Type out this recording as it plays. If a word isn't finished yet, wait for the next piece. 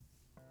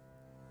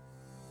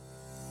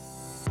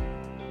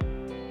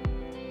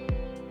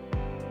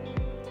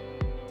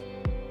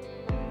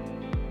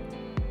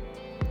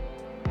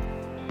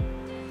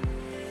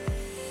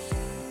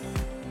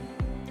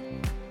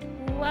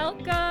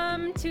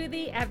to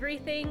the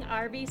Everything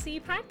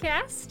RVC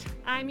podcast.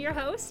 I'm your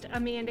host,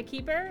 Amanda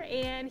Keeper,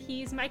 and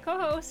he's my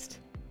co-host,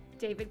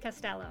 David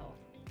Costello.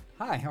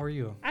 Hi, how are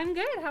you? I'm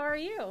good. How are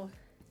you?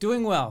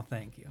 Doing well,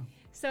 thank you.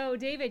 So,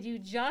 David, you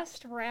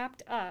just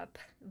wrapped up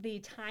the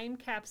time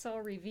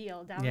capsule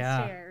reveal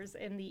downstairs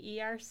in the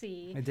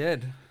ERC. I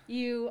did.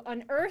 You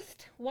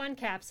unearthed one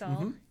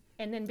capsule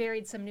and then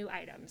buried some new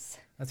items.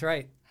 That's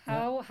right.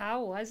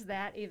 How was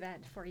that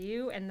event for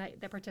you and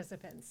the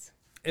participants?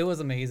 It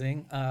was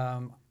amazing.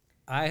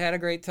 I had a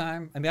great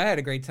time. I had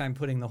a great time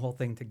putting the whole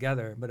thing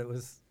together, but it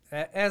was,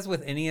 as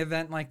with any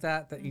event like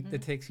that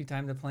that takes you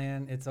time to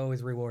plan, it's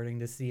always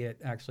rewarding to see it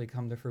actually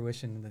come to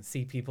fruition and to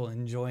see people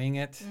enjoying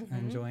it,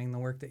 enjoying the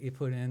work that you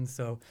put in.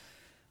 So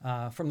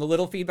from the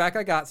little feedback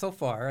I got so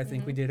far, I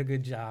think we did a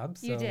good job.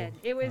 You did.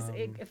 It was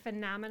a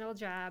phenomenal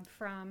job,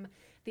 from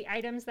the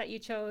items that you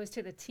chose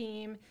to the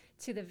team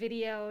to the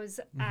videos.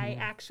 I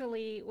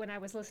actually, when I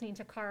was listening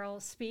to Carl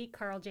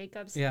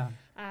Jacobs,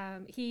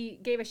 he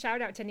gave a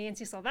shout out to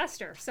Nancy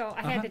Sylvester. So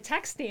I had to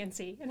text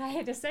Nancy and I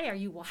had to say, "Are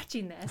you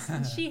watching this?"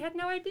 And she had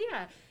no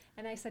idea.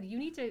 And I said, "You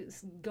need to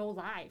go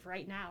live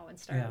right now and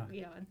start,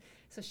 And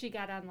so she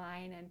got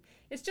online, and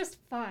it's just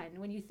fun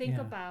when you think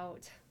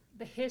about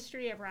the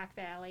history of Rock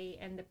Valley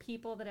and the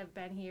people that have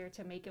been here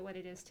to make it what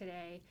it is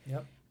today.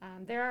 Yep.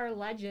 There are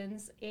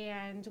legends,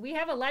 and we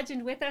have a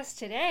legend with us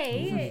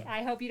today.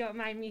 I hope you don't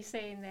mind me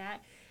saying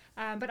that.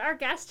 But our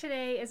guest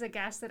today is a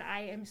guest that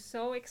I am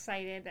so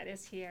excited that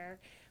is here,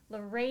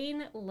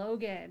 Lorraine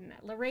Logan.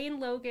 Lorraine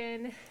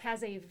Logan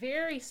has a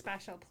very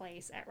special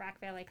place at Rock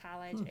Valley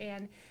College,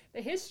 and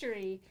the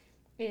history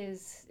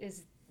is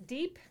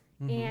deep,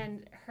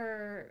 and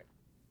her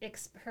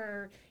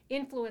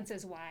influence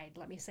is wide,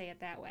 let me say it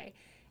that way.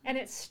 And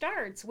it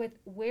starts with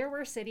where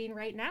we're sitting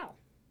right now.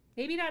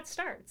 Maybe that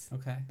starts,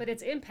 but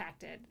it's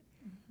impacted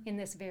in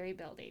this very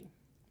building,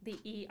 the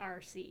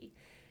ERC.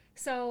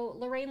 So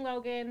Lorraine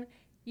Logan,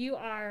 you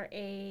are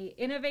a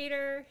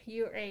innovator,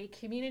 you're a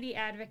community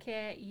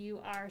advocate,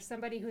 you are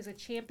somebody who's a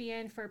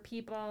champion for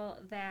people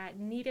that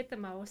need it the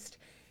most.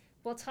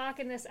 We'll talk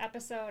in this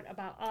episode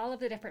about all of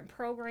the different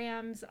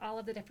programs, all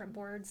of the different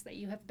boards that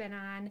you have been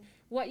on,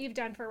 what you've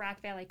done for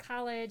Rock Valley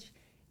College,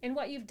 and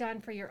what you've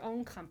done for your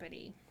own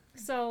company.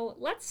 So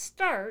let's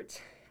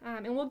start,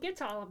 and we'll get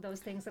to all of those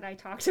things that I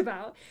talked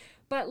about,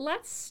 but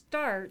let's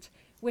start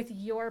with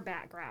your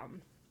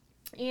background.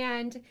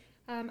 And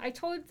I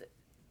told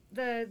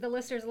the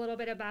listeners a little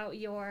bit about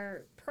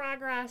your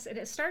progress, and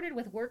it started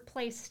with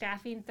workplace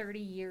staffing 30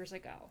 years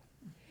ago.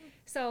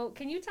 So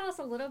can you tell us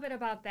a little bit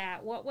about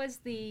that? What was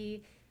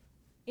the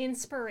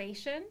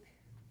inspiration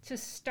to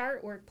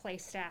start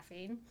workplace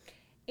staffing?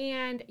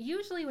 And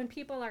usually when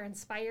people are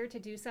inspired to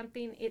do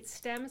something, it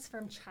stems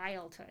from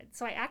childhood.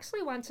 So I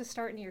actually want to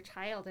start in your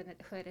childhood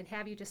and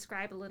have you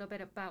describe a little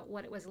bit about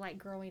what it was like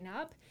growing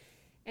up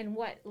and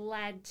what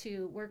led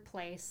to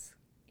workplace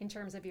in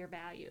terms of your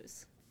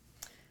values.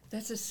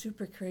 That's a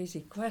super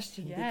crazy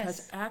question,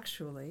 because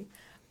actually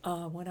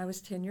when I was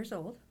 10 years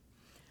old,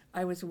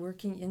 I was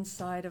working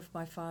inside of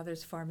my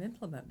father's farm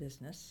implement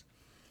business,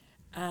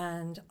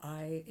 and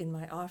I, in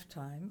my off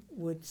time,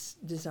 would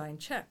design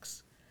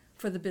checks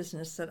for the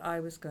business that I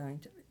was going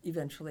to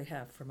eventually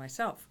have for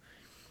myself.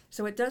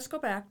 So it does go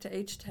back to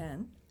age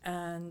 10,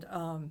 and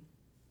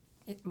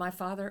my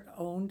father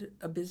owned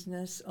a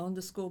business, owned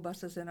the school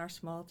buses in our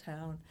small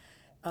town,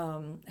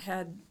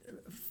 had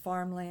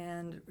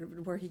farmland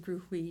where he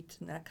grew wheat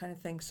and that kind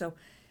of thing. So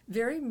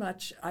very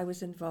much I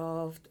was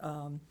involved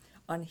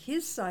on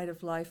his side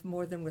of life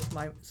more than with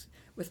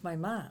my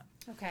mom.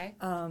 Okay.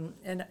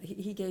 And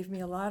he gave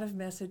me a lot of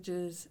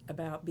messages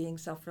about being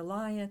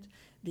self-reliant,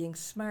 being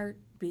smart,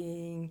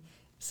 being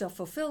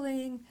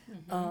self-fulfilling.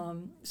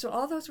 So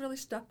all those really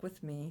stuck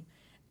with me.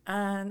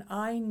 And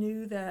I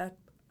knew that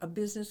a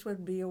business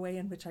would be a way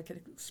in which I could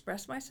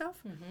express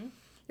myself.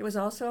 It was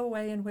also a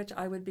way in which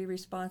I would be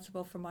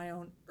responsible for my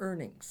own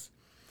earnings.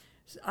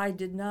 So I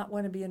did not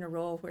want to be in a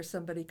role where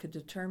somebody could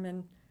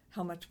determine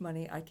how much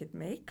money I could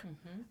make.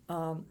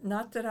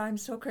 Not that I'm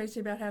so crazy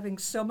about having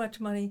so much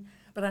money,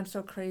 but I'm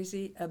so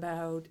crazy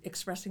about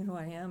expressing who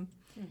I am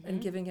and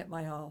giving it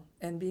my all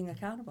and being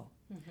accountable.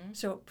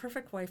 So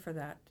perfect way for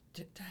that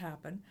to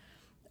happen.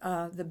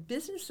 The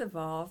business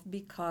evolved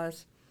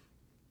because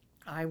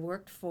I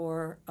worked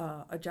for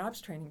a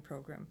jobs training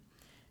program,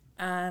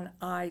 and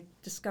I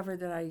discovered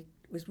that I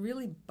was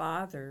really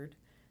bothered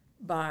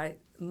by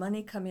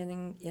money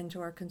coming into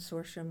our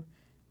consortium,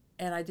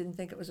 and I didn't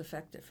think it was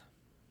effective.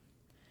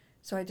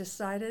 So I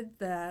decided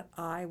that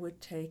I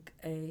would take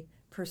a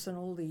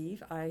personal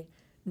leave. I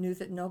knew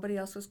that nobody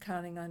else was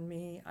counting on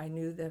me. I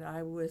knew that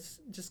I was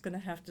just going to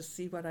have to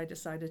see what I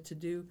decided to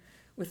do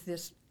with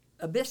this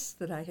abyss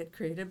that I had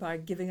created by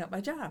giving up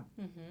my job.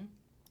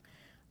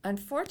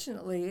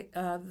 Unfortunately,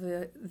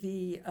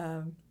 the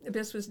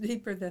abyss was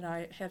deeper than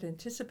I had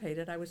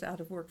anticipated. I was out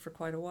of work for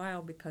quite a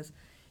while because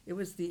it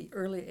was the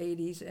early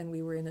 80s and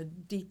we were in a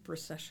deep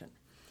recession.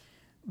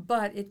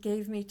 But it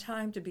gave me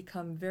time to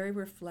become very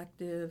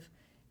reflective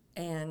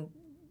and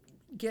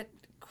get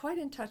quite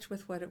in touch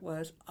with what it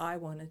was I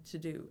wanted to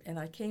do. And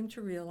I came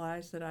to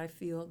realize that I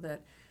feel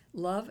that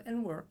love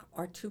and work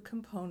are two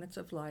components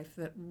of life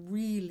that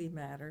really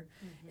matter,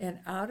 and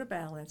out of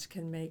balance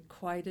can make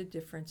quite a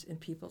difference in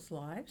people's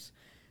lives.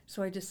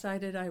 So I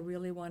decided I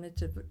really wanted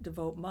to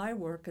devote my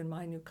work and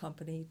my new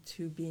company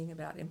to being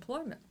about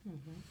employment.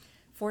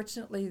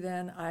 Fortunately,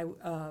 then I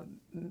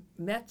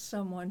met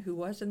someone who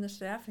was in the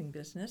staffing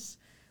business,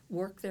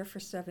 worked there for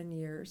 7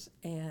 years,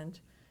 and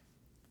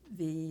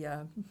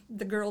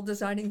the girl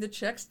designing the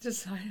checks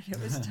decided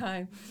it was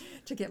time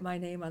to get my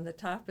name on the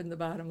top and the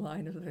bottom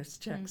line of those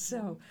checks.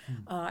 So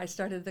I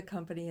started the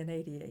company in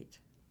 '88.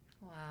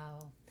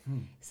 Wow.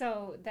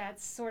 So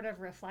that's sort of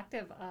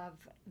reflective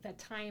of the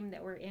time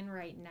that we're in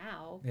right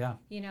now. Yeah.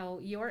 You know,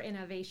 your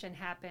innovation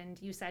happened,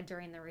 you said,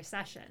 during the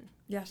recession.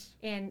 Yes.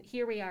 And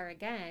here we are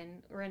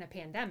again, we're in a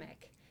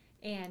pandemic,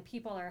 and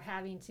people are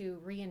having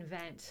to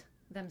reinvent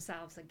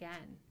themselves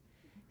again.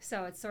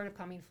 So it's sort of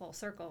coming full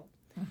circle.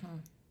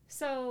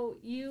 So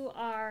you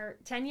are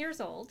 10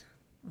 years old,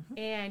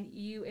 and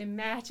you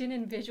imagine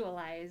and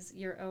visualize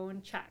your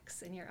own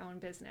checks and your own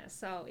business.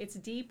 So it's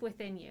deep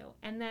within you.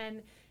 And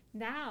then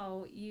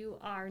now you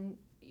are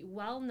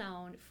well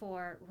known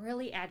for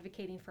really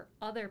advocating for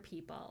other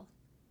people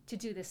to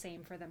do the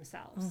same for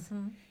themselves.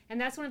 And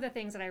that's one of the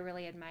things that I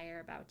really admire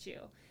about you.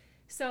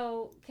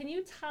 So can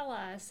you tell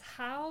us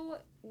how,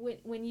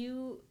 when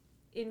you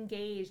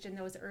engaged in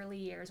those early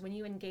years, when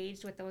you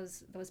engaged with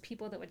those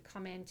people that would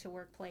come into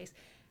workplace,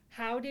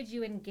 how did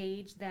you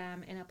engage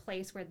them in a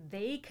place where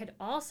they could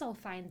also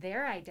find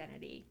their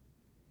identity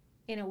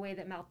in a way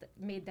that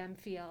made them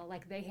feel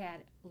like they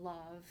had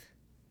love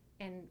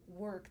and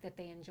work that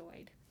they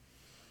enjoyed?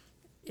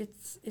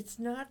 It's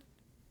not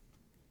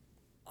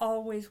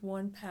always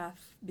one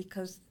path,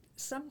 because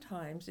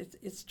sometimes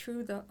it's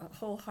true, the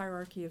whole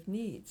hierarchy of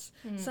needs.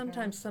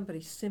 Sometimes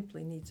somebody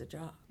simply needs a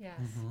job. Yes.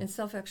 And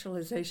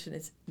self-actualization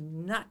is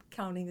not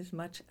counting as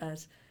much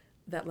as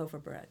that loaf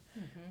of bread.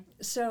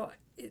 So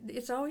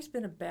it's always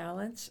been a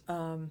balance.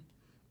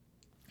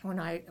 When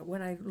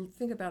I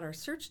think about our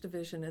search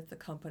division at the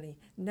company,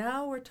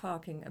 now we're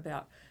talking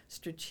about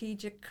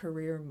strategic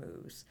career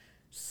moves,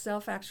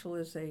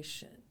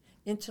 self-actualization,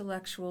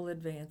 intellectual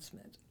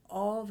advancement,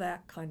 all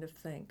that kind of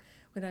thing.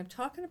 When I'm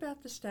talking about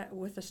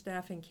with a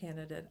staffing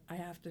candidate, I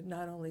have to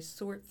not only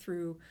sort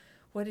through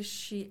what is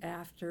she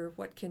after,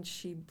 what can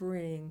she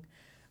bring,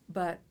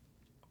 but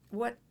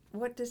what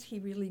does he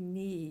really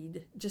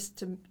need just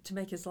to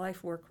make his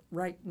life work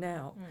right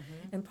now?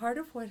 And part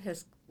of what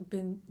has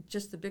been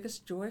just the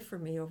biggest joy for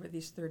me over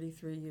these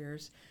 33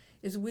 years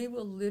is we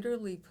will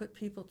literally put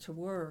people to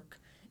work,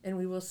 and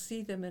we will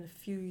see them in a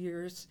few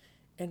years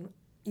and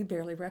you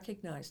barely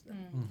recognize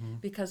them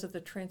because of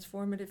the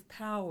transformative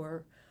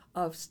power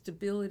of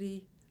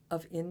stability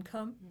of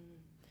income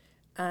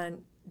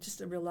and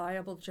just a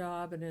reliable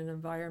job and an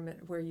environment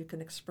where you can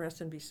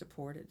express and be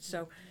supported.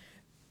 So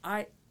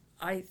I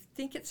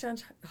think it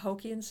sounds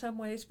hokey in some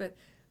ways, but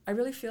I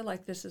really feel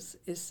like this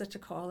is such a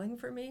calling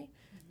for me.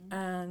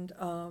 And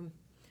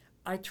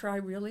I try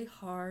really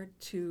hard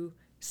to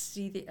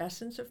see the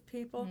essence of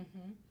people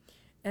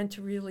and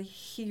to really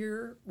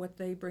hear what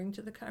they bring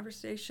to the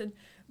conversation,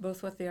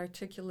 both what they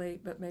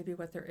articulate, but maybe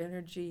what their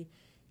energy,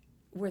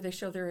 where they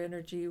show their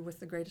energy with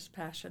the greatest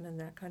passion and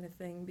that kind of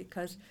thing.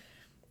 Because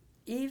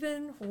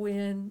even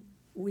when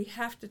we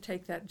have to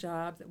take that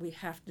job that we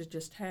have to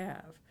just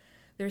have,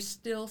 there's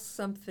still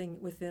something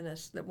within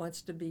us that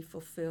wants to be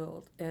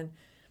fulfilled. And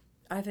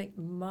I think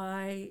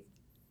my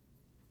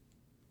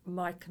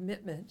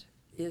commitment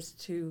is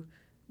to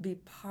be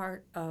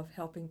part of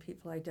helping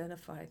people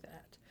identify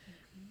that.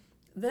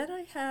 Then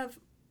I have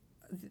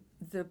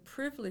the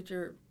privilege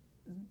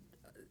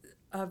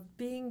of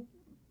being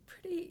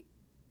pretty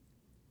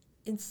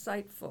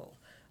insightful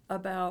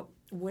about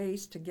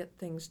ways to get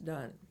things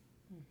done.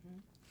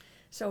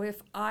 So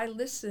if I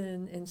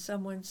listen and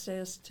someone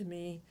says to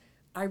me,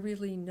 I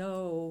really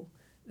know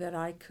that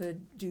I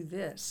could do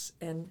this,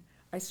 and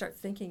I start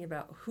thinking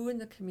about who in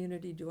the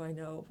community do I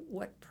know,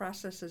 what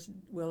processes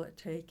will it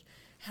take,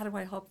 how do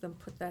I help them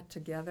put that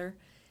together?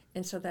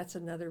 And so that's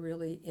another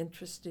really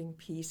interesting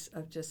piece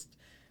of just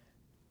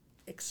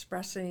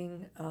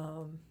expressing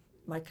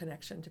my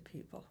connection to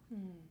people.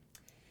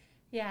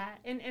 Yeah,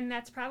 and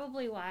that's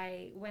probably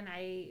why when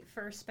I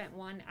first spent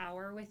 1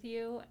 hour with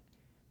you,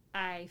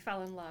 I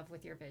fell in love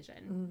with your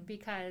vision,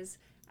 because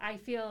I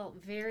feel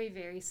very,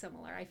 very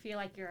similar. I feel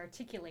like you're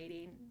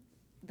articulating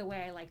the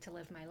way I like to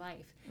live my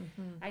life.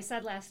 I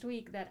said last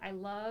week that I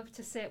love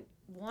to sit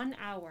 1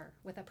 hour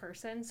with a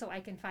person so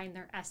I can find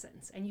their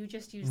essence, and you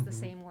just used the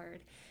same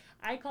word.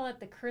 I call it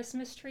the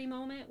Christmas tree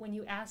moment. When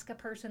you ask a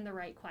person the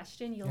right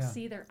question, you'll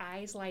see their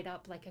eyes light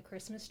up like a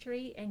Christmas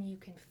tree, and you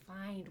can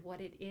find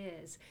what it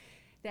is.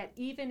 That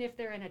even if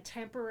they're in a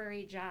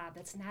temporary job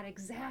that's not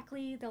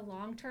exactly the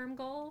long-term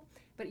goal,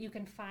 but you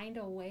can find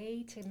a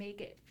way to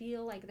make it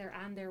feel like they're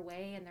on their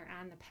way and they're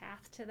on the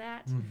path to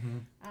that,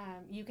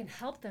 you can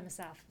help them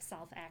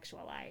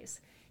self-actualize.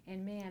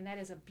 And man, that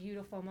is a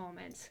beautiful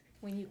moment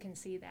when you can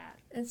see that.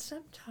 And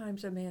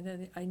sometimes,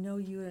 Amanda, I know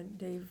you and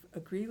Dave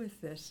agree with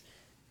this,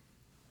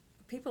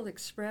 people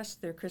express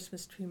their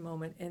Christmas tree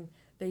moment and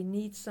they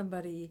need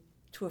somebody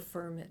to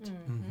affirm it,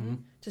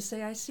 to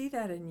say, I see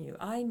that in you.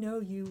 I know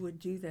you would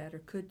do that or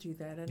could do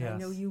that, and I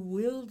know you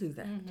will do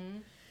that.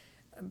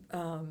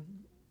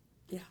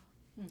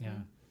 Yeah.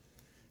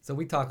 So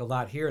we talk a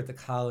lot here at the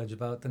college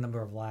about the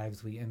number of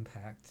lives we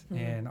impact.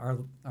 And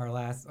our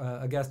last,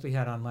 a guest we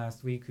had on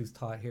last week who's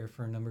taught here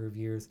for a number of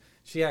years,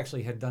 she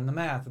actually had done the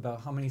math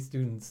about how many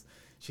students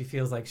she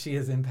feels like she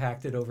has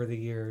impacted over the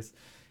years.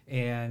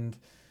 And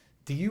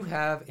do you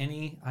have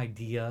any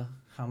idea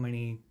how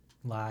many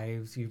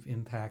lives you've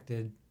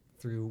impacted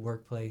through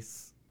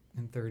workplace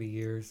in 30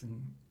 years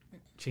and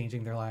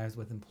changing their lives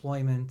with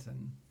employment?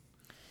 And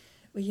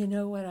well, you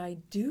know, what I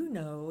do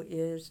know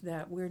is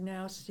that we're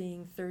now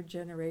seeing third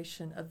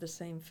generation of the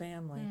same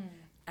family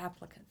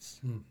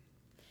applicants.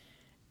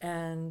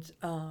 And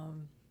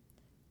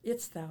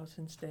it's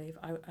thousands, Dave.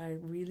 I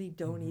really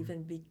don't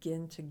even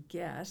begin to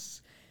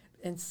guess.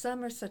 And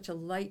some are such a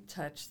light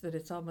touch that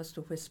it's almost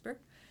a whisper.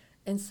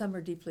 And some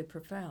are deeply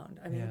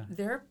profound. I mean,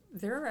 there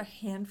are a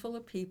handful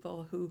of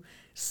people who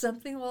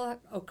something will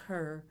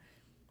occur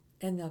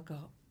and they'll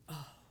go,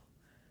 oh,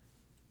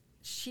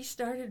 she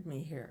started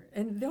me here.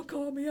 And they'll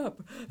call me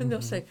up and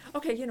they'll say,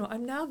 okay, you know,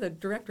 I'm now the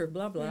director of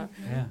blah, blah.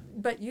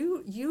 But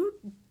you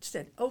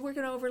said, oh, we're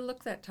going to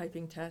overlook that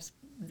typing test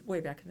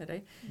way back in the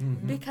day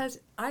because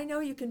I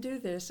know you can do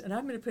this and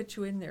I'm going to put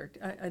you in there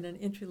in an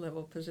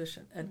entry-level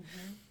position. And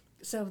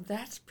so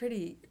that's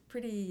pretty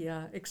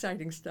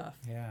exciting stuff.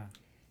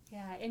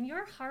 Yeah, and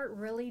your heart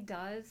really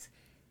does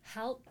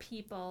help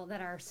people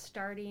that are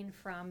starting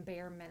from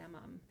bare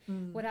minimum.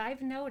 What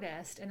I've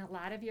noticed in a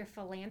lot of your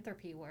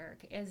philanthropy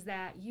work is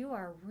that you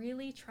are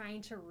really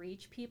trying to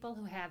reach people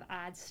who have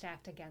odds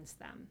stacked against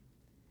them.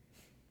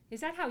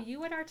 Is that how you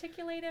would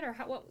articulate it, or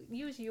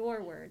use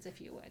your words if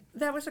you would?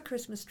 That was a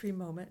Christmas tree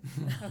moment.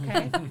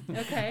 Okay.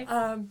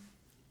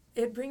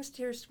 It brings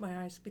tears to my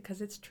eyes because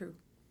it's true.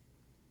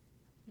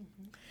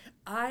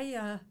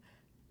 I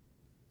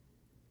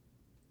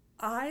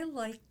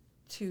like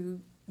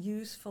to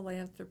use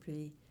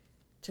philanthropy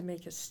to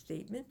make a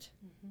statement.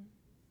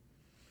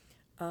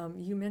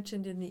 You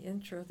mentioned in the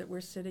intro that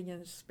we're sitting in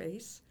a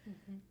space.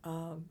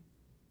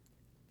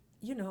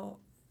 You know,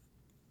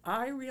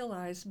 I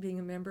realize being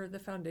a member of the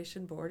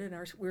foundation board and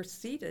we're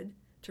seated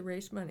to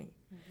raise money.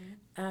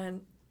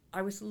 And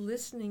I was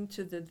listening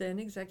to the then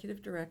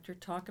executive director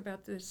talk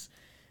about this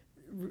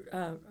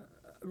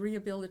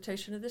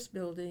rehabilitation of this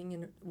building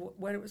and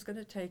what it was going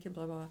to take and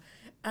blah, blah.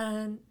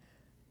 And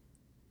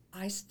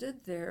I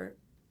stood there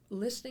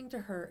listening to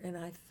her and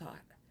I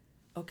thought,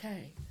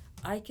 okay,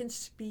 I can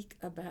speak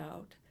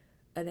about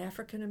an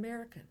African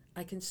American.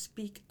 I can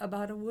speak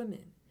about a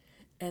woman.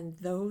 And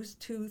those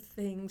two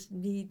things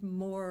need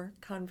more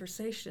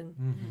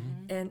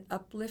conversation and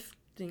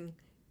uplifting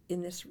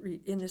in this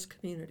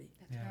community.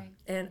 That's right.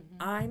 And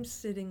I'm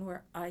sitting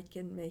where I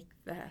can make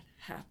that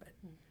happen.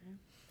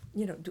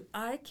 You know, do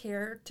I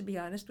care, to be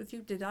honest with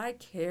you, did I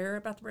care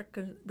about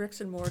the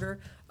bricks and mortar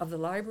of the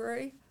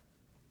library?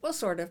 Well,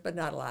 sort of, but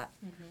not a lot.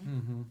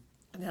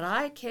 Did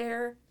I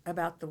care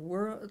about the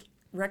world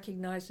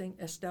recognizing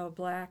Estelle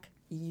Black?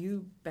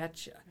 You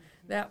betcha.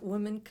 That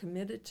woman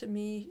committed to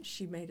me.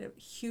 She made a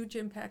huge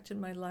impact in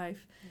my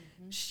life.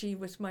 She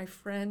was my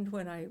friend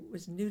when I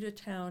was new to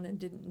town and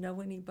didn't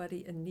know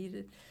anybody and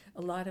needed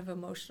a lot of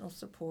emotional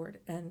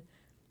support. And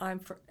I'm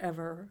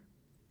forever,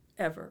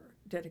 ever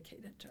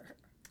dedicated to her.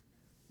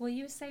 Will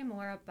you say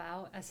more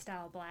about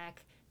Estelle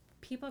Black?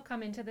 People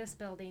come into this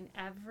building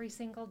every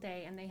single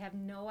day and they have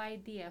no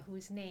idea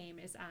whose name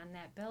is on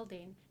that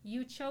building.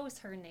 You chose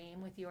her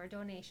name with your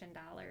donation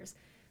dollars.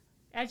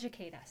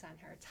 Educate us on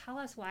her. Tell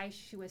us why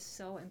she was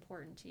so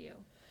important to you.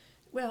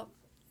 Well,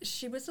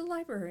 she was a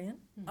librarian,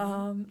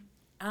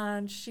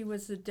 and she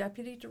was the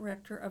deputy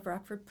director of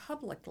Rockford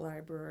Public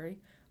Library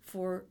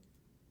for,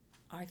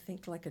 I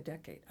think, like a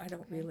decade. I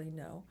don't really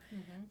know.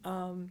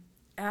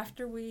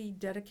 After we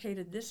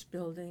dedicated this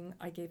building,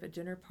 I gave a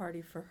dinner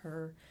party for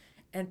her,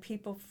 and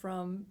people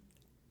from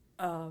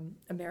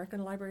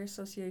American Library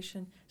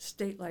Association,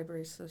 State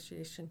Library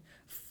Association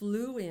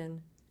flew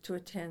in to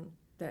attend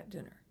that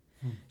dinner.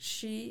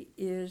 She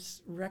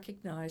is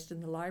recognized in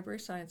the library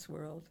science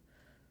world.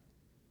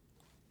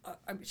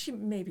 She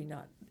maybe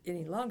not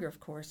any longer,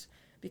 of course,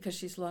 because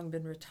she's long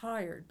been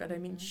retired. But I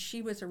mean,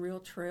 she was a real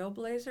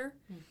trailblazer.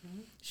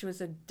 She was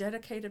a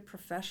dedicated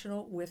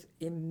professional with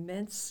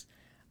immense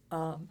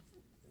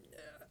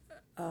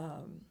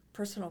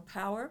personal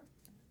power.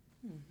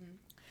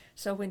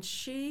 So when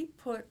she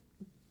put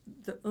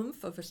the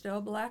oomph of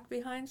Estelle Black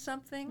behind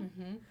something,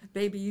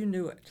 baby, you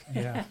knew it.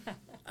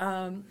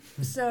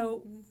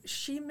 So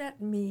she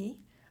met me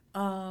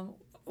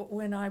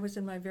when I was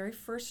in my very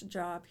first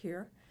job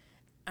here,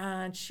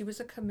 and she was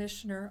a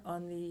commissioner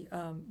on the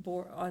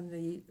board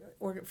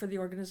for the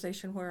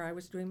organization where I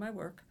was doing my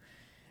work,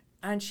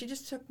 and she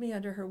just took me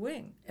under her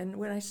wing. And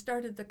when I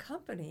started the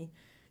company,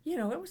 you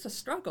know, it was a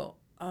struggle.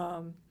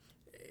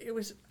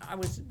 I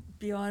was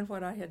beyond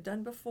what I had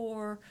done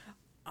before.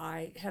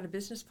 I had a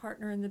business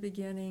partner in the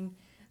beginning,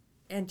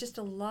 and just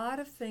a lot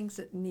of things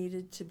that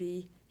needed to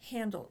be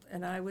handled.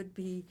 And I would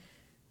be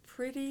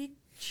pretty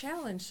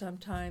challenged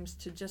sometimes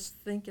to just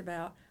think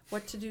about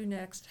what to do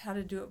next, how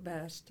to do it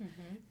best.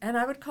 And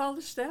I would call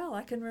Estelle.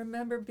 I can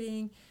remember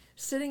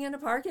sitting in a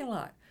parking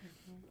lot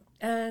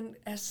and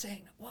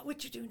saying, what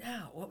would you do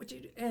now? What would you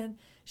do? And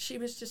she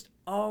was just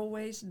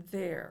always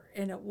there.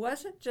 And it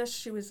wasn't just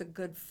she was a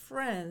good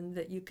friend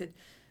that you could,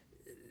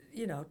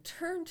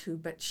 turn to,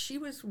 but she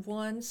was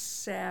one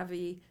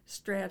savvy,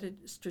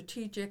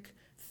 strategic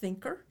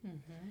thinker.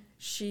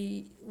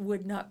 She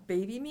would not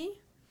baby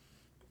me.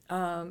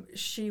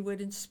 She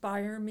would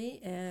inspire me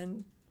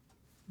and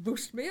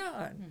boost me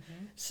on.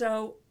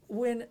 So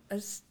when a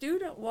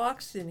student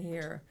walks in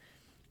here,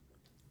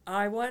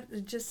 I want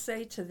to just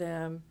say to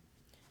them,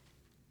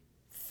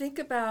 think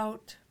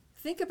about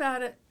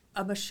it,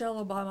 a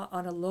Michelle Obama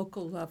on a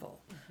local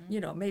level.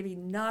 Maybe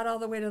not all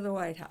the way to the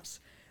White House,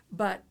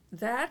 but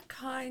that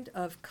kind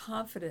of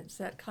confidence,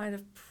 that kind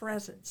of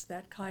presence,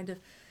 that kind of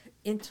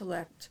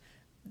intellect,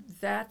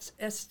 that's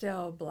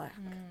Estelle Black.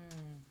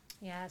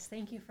 Yes,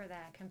 thank you for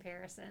that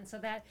comparison. So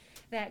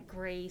that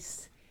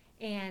grace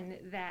and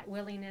that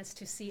willingness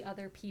to see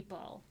other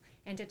people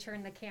and to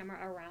turn the camera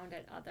around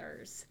at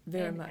others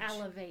and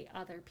elevate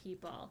other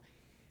people.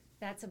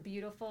 That's a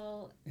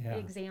beautiful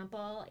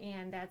example,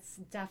 and that's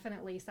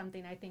definitely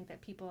something I think that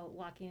people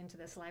walking into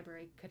this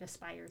library could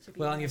aspire to be.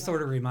 Well, and you've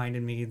sort of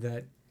reminded me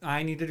that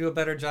I need to do a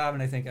better job,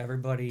 and I think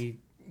everybody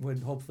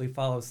would hopefully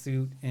follow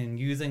suit in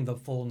using the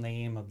full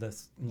name of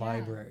this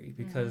library,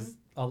 because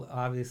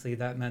obviously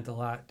that meant a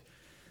lot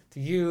to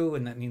you,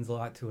 and that means a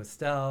lot to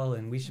Estelle,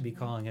 and we should be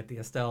calling it the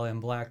Estelle M.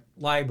 Black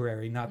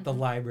Library, not the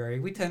library.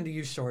 We tend to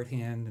use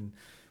shorthand, and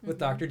with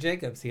Dr.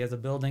 Jacobs, he has a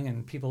building,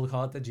 and people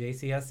call it the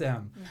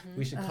JCSM.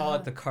 We should call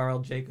it the Carl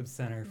Jacobs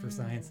Center for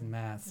Science and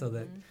Math, so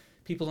that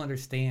people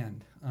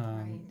understand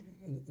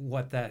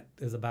what that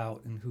is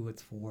about and who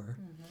it's for.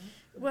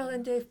 Well,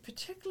 and Dave,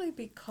 particularly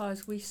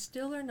because we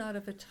still are not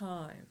of a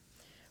time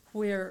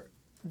where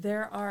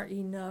there are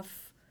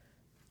enough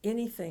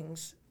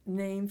anythings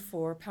named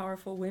for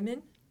powerful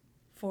women,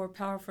 for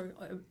powerful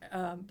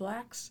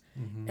blacks,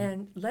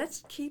 and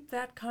let's keep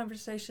that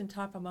conversation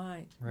top of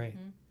mind. Right.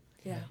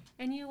 Yeah.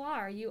 And you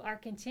are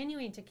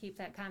continuing to keep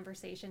that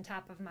conversation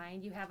top of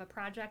mind. You have a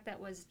project that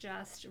was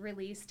just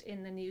released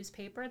in the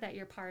newspaper that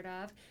you're part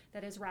of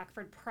that is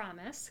Rockford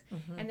Promise.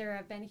 And there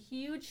have been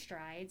huge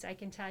strides. I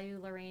can tell you,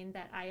 Lorraine,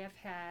 that I have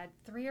had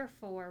 3 or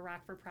 4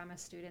 Rockford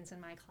Promise students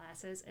in my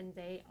classes, and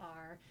they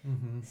are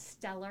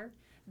stellar.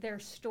 Their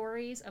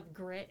stories of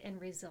grit and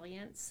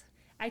resilience.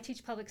 I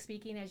teach public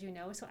speaking, as you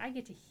know, so I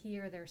get to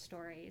hear their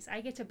stories. I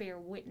get to bear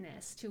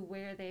witness to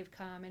where they've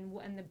come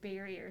and the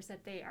barriers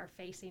that they are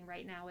facing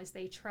right now as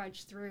they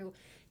trudge through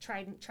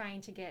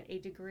trying to get a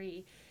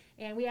degree.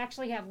 And we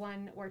actually have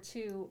 1 or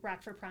 2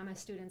 Rockford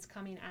Promise students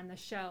coming on the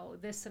show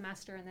this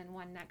semester and then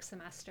 1 next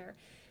semester.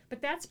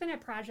 But that's been a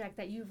project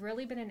that you've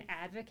really been an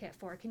advocate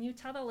for. Can you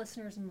tell the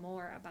listeners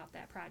more about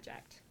that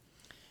project?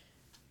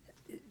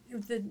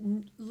 The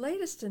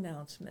latest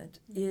announcement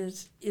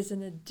is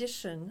an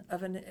addition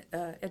of an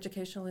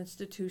educational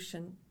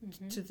institution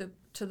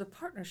to the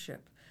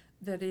partnership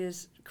that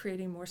is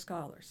creating more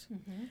scholars.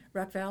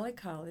 Rock Valley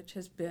College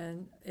has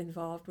been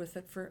involved with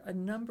it for a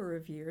number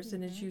of years,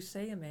 and as you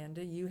say,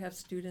 Amanda, you have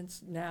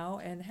students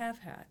now and have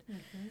had.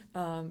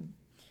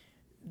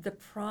 The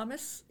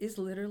promise is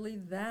literally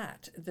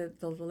that.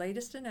 The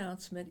latest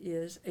announcement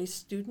is a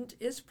student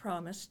is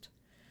promised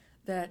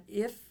that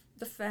if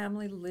the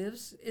family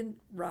lives in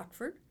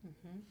Rockford,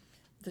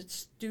 the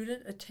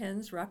student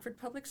attends Rockford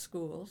Public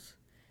Schools,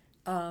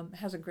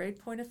 has a grade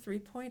point of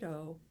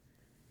 3.0,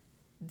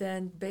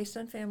 then based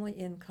on family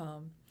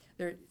income,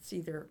 it's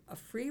either a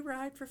free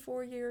ride for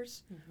 4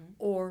 years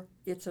or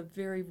it's a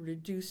very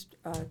reduced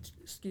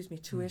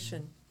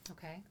tuition.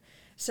 Okay.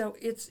 So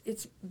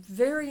it's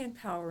very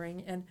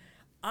empowering, and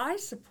I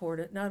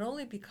support it not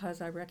only because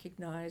I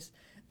recognize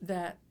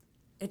that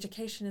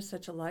education is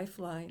such a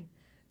lifeline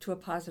to a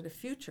positive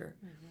future,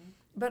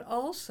 but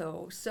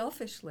also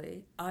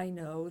selfishly, I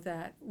know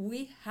that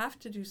we have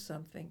to do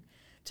something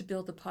to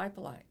build the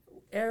pipeline.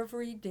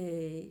 Every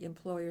day,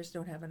 employers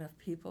don't have enough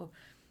people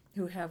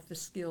who have the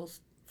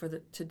skills for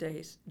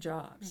today's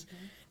jobs.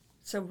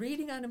 So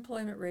reading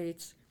unemployment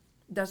rates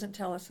doesn't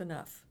tell us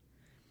enough.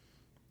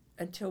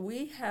 Until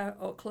we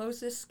close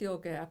this skill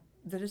gap,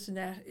 that is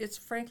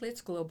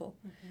it's global.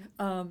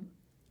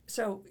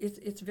 So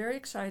it's very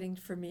exciting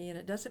for me, and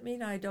it doesn't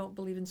mean I don't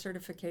believe in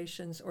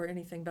certifications or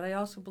anything, but I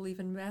also believe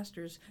in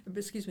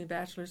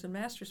bachelor's and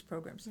master's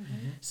programs.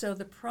 So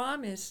the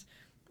promise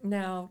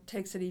now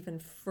takes it even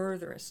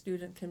further. A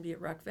student can be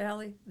at Rock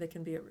Valley, they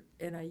can be at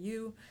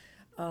NIU,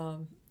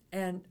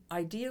 and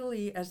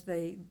ideally as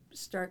they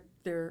start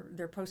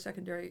their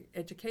post-secondary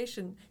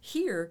education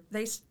here,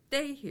 they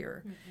stay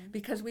here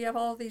because we have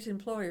all these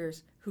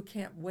employers who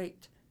can't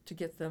wait to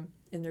get them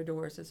in their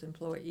doors as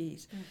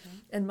employees.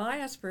 And my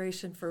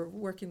aspiration for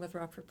working with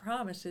Rockford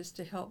Promise is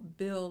to help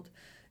build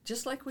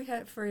just like we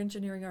had for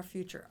Engineering Our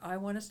Future. I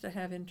want us to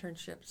have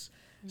internships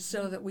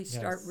so that we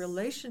start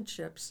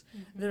relationships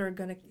that are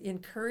going to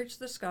encourage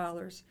the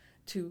scholars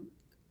to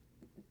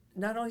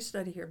not only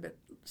study here, but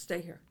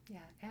stay here. Yeah,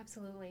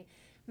 absolutely.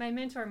 My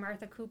mentor,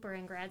 Martha Cooper,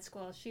 in grad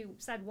school, she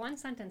said one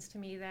sentence to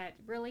me that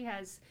really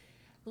has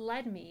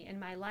led me in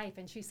my life,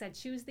 and she said,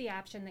 choose the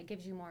option that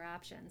gives you more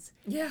options.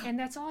 Yeah. And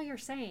that's all you're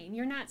saying.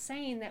 You're not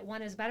saying that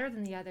one is better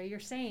than the other. You're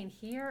saying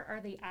here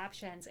are the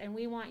options, and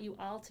we want you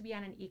all to be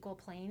on an equal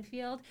playing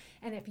field.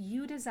 And if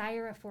you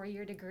desire a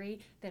 4-year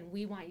degree, then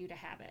we want you to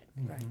have it.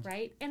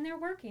 Right? And they're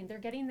working. They're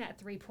getting that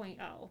 3.0.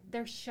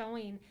 They're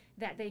showing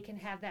that they can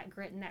have that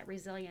grit and that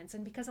resilience.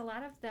 And because a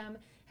lot of them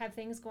have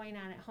things going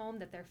on at home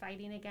that they're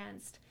fighting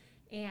against,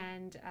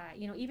 and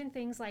even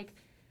things like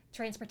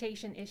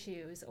transportation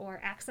issues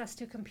or access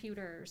to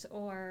computers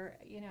or,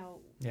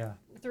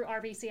 through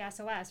RVC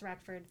SOS,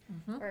 Rockford,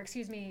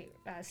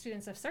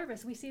 Students of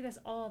Service, we see this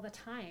all the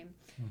time.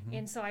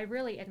 And so I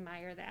really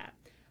admire that.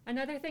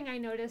 Another thing I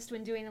noticed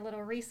when doing a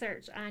little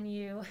research on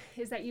you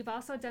is that you've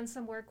also done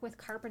some work with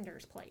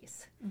Carpenter's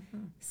Place.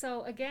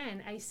 So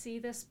again, I see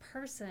this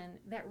person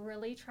that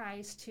really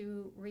tries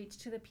to reach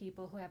to the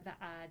people who have the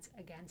odds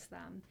against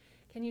them.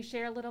 Can you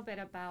share a little bit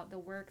about the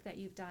work that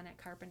you've done at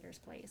Carpenter's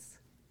Place?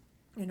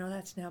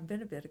 That's now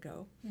been a bit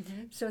ago.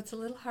 So it's a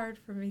little hard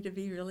for me to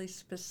be really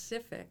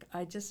specific.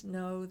 I just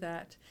know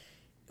that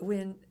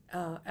when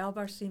Al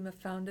Barcema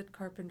founded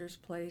Carpenter's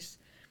Place,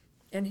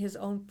 and his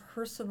own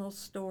personal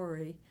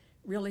story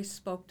really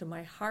spoke to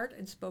my heart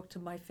and spoke to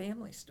my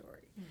family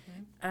story.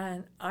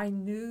 And I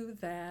knew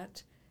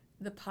that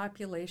the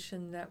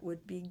population that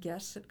would be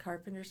guests at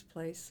Carpenter's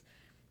Place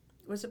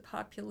was a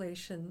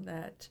population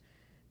that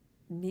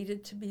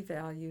needed to be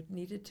valued,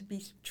 needed to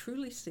be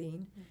truly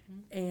seen,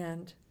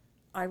 and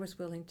I was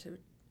willing to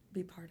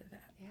be part of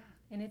that. Yeah,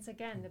 and it's,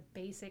 again, the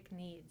basic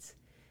needs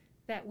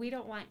that we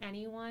don't want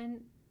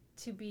anyone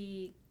to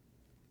be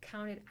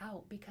counted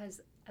out because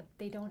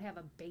they don't have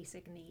a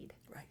basic need.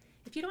 Right.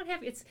 If you don't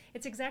have, it's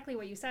exactly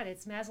what you said,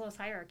 it's Maslow's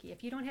hierarchy.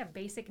 If you don't have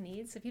basic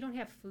needs, if you don't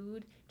have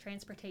food,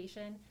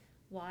 transportation,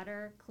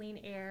 water, clean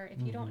air,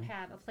 if you don't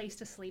have a place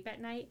to sleep at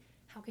night,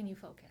 how can you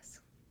focus?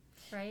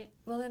 Right?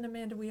 Well, and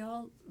Amanda,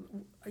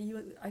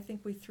 I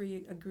think we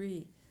three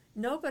agree.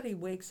 Nobody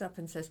wakes up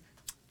and says,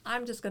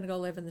 I'm just going to go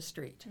live in the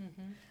street.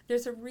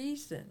 There's a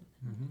reason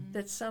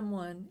that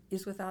someone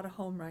is without a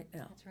home right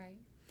now. That's right.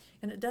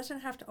 And it doesn't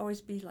have to always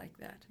be like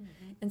that.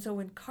 And so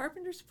when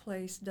Carpenter's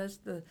Place does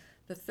the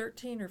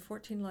 13 or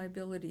 14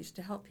 liabilities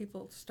to help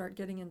people start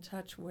getting in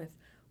touch with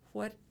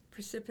what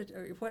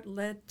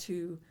led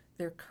to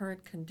their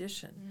current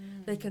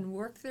condition, they can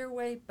work their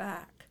way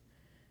back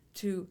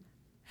to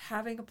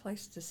having a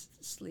place to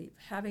sleep,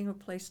 having a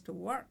place to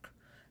work,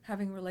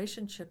 having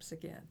relationships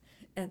again.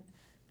 And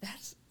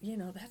that's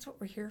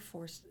what we're here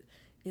for,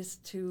 is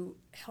to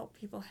help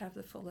people have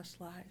the fullest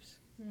lives.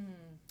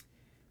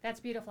 That's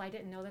beautiful. I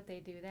didn't know that they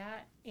do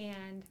that.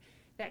 And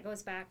that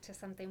goes back to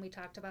something we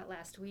talked about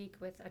last week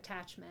with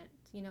attachment,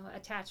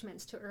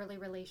 attachments to early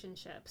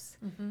relationships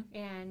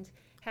and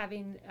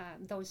having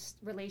those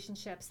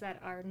relationships that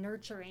are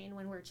nurturing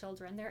when we're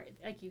children. There,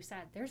 like you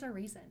said, there's a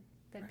reason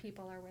that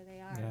people are where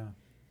they are. Yeah.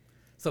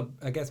 So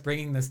I guess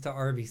bringing this to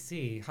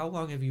RVC, how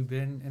long have you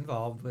been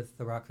involved with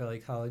the Rock Valley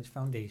College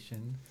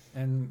Foundation,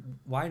 and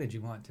why did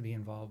you want to be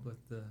involved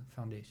with the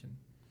foundation?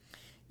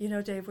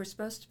 Dave, we're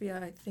supposed to be,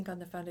 I think, on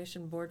the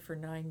foundation board for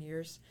 9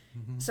 years.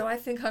 So I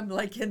think I'm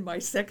like in my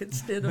second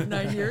stint of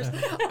 9 years.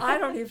 I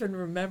don't even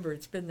remember.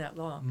 It's been that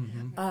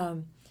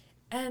long.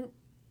 And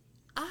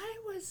I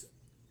was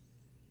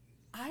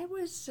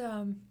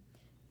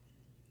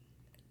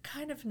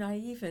kind of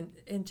naive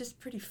and just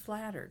pretty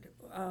flattered.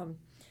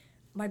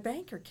 My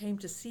banker came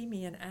to see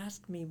me and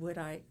asked me would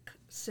I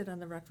sit on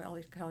the Rock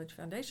Valley College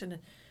Foundation,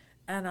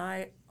 and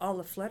I, all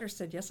the flutter,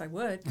 said yes, I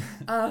would.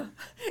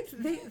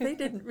 They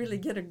didn't really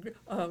get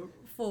a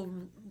full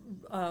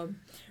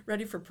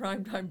ready for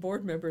primetime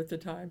board member at the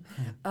time,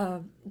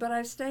 but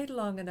I've stayed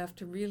long enough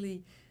to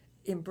really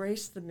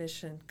embrace the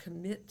mission,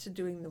 commit to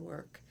doing the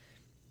work,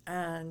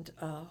 and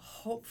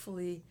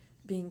hopefully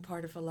being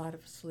part of a lot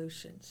of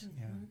solutions.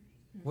 Yeah.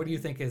 What do you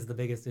think is the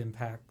biggest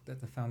impact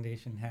that the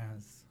foundation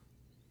has?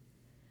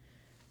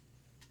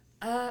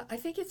 I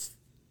think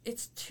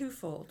it's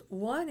twofold.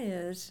 One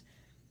is,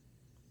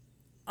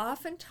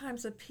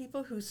 oftentimes the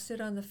people who sit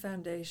on the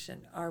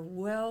foundation are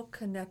well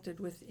connected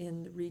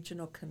within the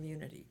regional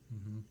community.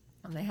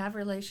 And they have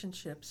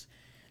relationships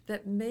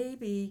that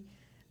maybe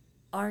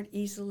aren't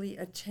easily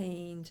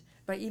attained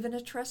by even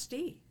a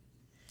trustee.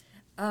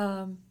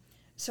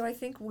 So I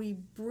think we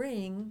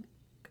bring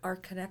our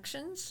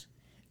connections,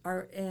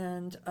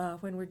 and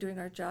when we're doing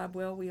our job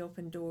well, we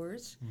open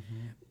doors.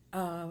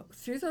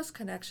 Through those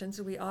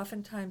connections, we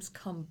oftentimes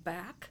come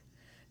back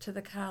to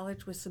the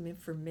college with some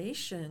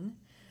information.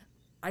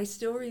 I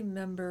still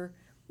remember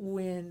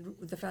when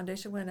the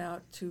foundation went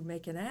out to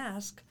make an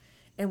ask,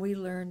 and we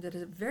learned that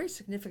a very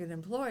significant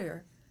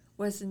employer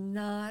was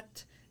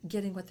not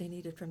getting what they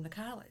needed from the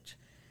college.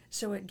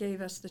 So it gave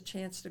us the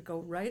chance to go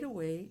right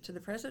away to the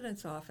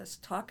president's office,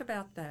 talk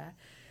about that.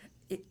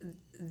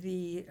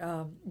 The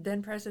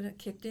then president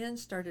kicked in,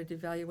 started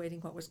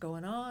evaluating what was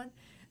going on,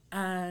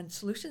 and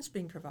solutions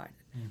being provided.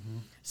 Mm-hmm.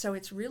 So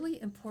it's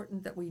really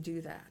important that we do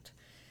that.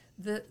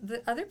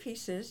 The other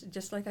piece is,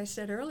 just like I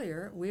said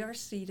earlier, we are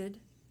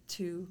seated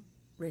to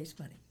raise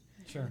money.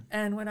 Sure.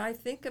 And when I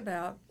think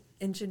about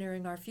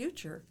engineering our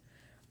future,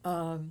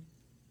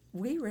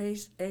 we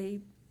raised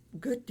a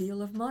good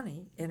deal of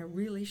money in a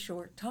really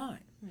short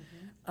time,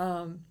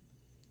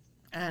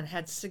 and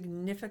had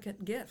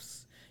significant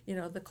gifts. You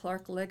know, the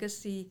Clark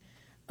Legacy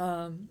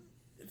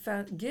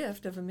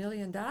gift of $1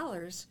 million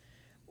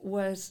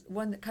was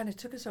one that kind of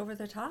took us over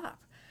the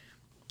top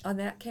on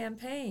that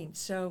campaign.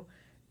 So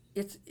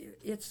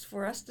it's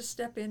for us to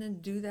step in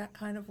and do that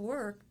kind of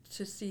work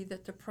to see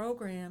that the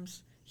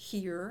programs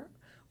here,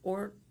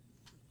 or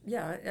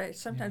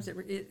sometimes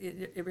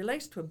it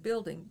relates to a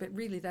building, but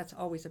really that's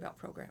always about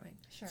programming.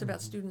 Sure. It's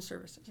about student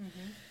services.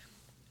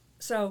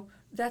 So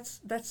that's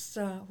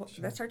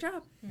our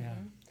job. Yeah.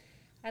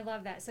 I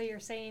love that. So you're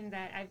saying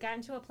that I've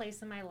gotten to a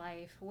place in my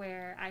life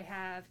where I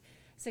have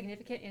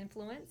significant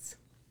influence,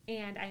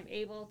 and I'm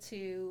able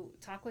to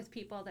talk with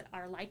people that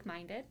are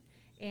like-minded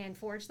and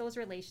forge those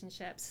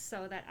relationships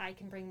so that I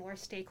can bring more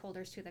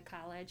stakeholders to the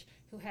college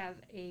who have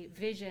a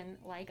vision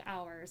like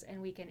ours,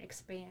 and we can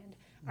expand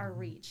our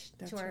reach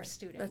to our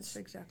students. That's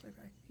exactly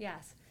right.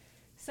 Yes.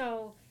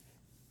 So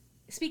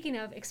speaking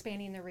of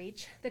expanding the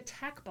reach, the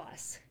tech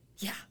bus.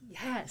 Yeah.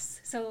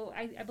 Yes. So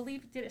I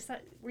believe,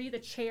 were you the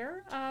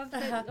chair of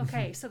the,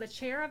 okay, so the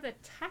chair of the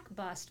Tech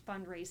Bust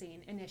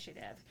fundraising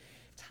initiative.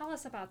 Tell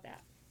us about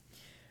that.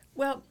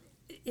 Well,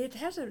 it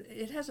has a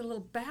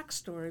little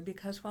backstory,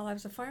 because while I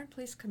was a fire and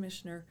police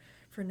commissioner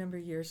for a number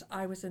of years,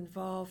 I was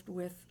involved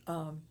with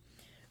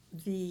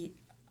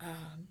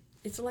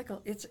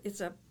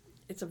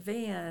it's a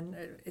van,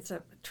 it's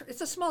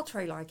a small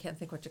trailer, I can't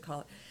think what you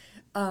call it,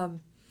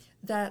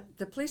 that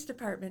the police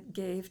department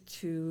gave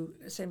to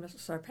Samuel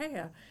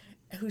Sarpea,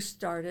 who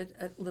started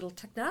a little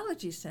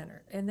technology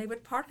center. And they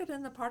would park it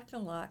in the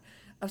parking lot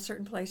of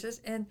certain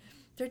places, and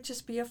there'd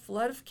just be a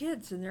flood of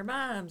kids and their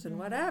moms and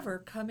whatever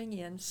coming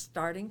in,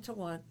 starting to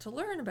want to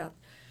learn about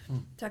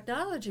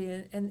technology,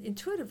 and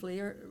intuitively,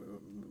 or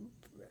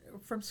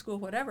from school,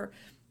 whatever,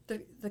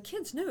 the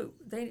kids knew.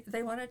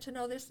 They wanted to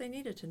know this, they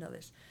needed to know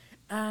this.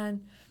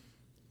 And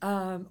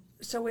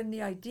so when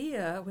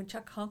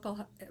Chuck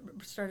Hunkel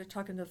started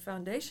talking to the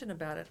foundation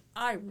about it,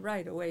 I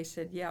right away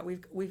said, yeah,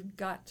 we've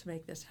got to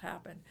make this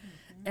happen.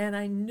 And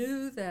I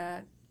knew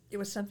that it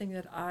was something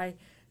that I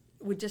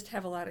would just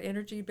have a lot of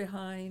energy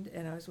behind,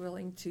 and I was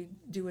willing to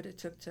do what it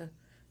took to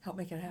help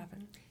make it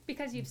happen.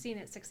 Because you've seen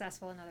it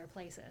successful in other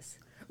places.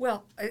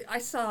 Well, I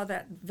saw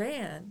that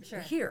van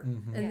here,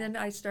 and then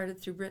I started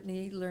through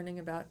Brittany learning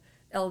about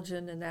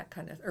Elgin and that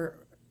kind of,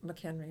 or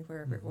McHenry,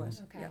 wherever it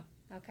was. Okay.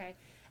 Yeah. Okay.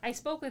 I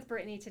spoke with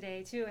Brittany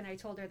today, too, and I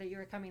told her that you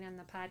were coming on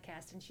the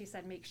podcast, and she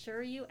said, make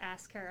sure you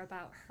ask her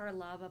about her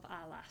love of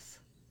Alas.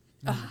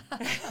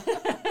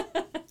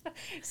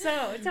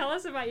 So tell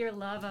us about your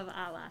love of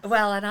Alas.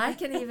 Well, and I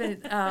can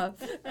even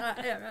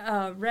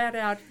rat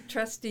out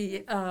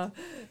Trustee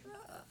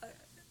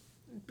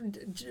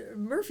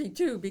Murphy,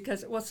 too,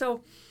 because,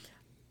 so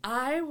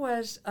I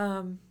was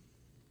in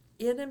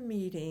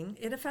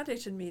a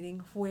foundation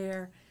meeting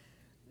where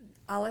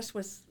Alas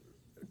was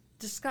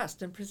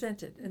discussed and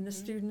presented, and the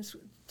students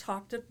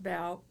talked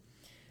about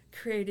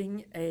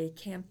creating a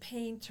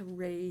campaign to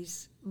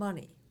raise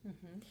money.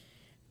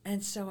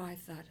 And so I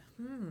thought,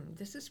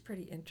 this is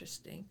pretty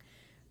interesting.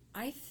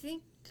 I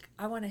think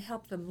I want to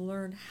help them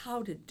learn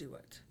how to do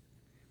it.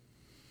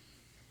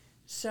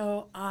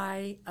 So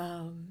I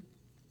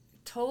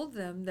told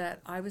them that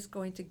I was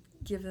going to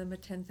give them a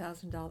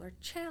 $10,000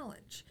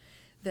 challenge,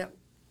 that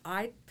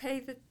I'd pay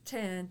the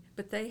 10,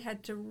 but they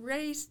had to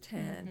raise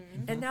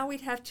 10, and now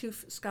we'd have 2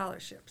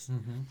 scholarships.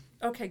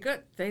 Okay,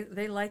 good.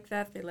 They liked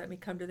that. They let me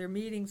come to their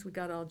meetings. We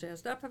got all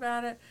jazzed up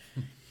about it.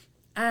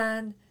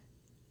 And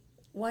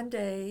one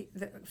day,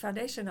 the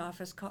foundation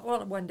office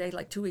one day,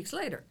 like 2 weeks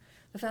later,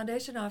 the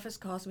foundation office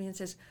calls me and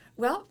says,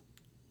 well,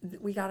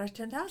 we got our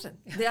 10,000.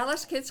 The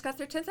Alice kids got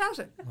their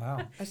 10,000.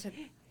 Wow. I said,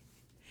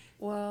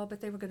 well,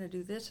 but they were going to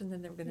do this, and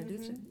then they were going to do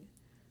this.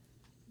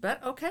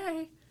 But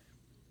okay.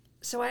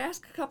 So I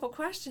asked a couple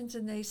questions,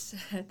 and they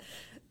said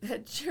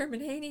that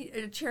Chairman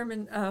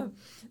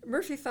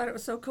Murphy thought it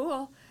was so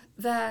cool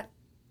that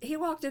he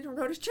walked in and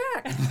wrote a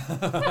check.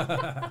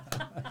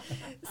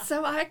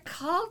 So I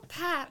called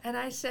Pat, and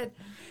I said,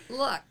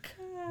 look,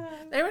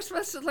 they were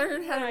supposed to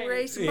learn how to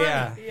raise money.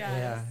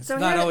 Yeah. It's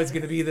not always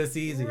going to be this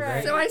easy,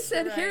 right? So I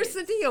said, here's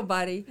the deal,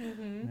 buddy.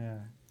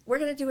 We're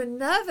going to do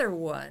another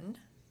one.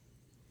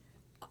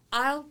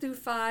 I'll do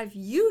 5,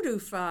 you do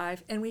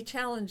 5, and we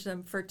challenge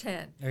them for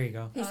 10. There you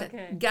go. He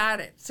said,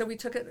 got it. So we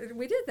took it,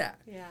 we did that.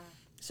 Yeah.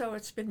 So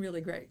it's been really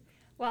great.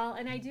 Well,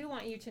 and I do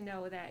want you to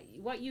know that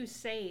what you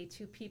say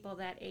to people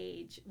that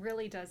age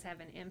really does have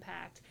an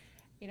impact.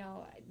 you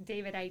know,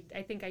 David, I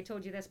think I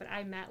told you this, but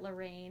I met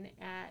Lorraine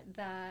at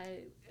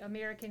the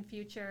American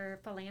Future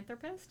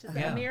Philanthropist,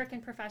 the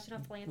American Professional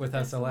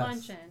Philanthropist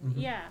Luncheon. Mm-hmm.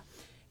 Yeah.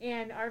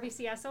 And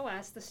RVC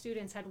SOS, the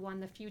students had won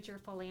the Future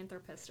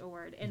Philanthropist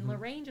Award. And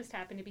Lorraine just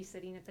happened to be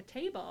sitting at the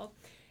table.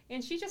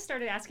 And she just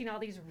started asking all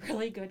these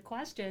really good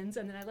questions.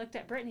 And then I looked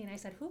at Brittany and I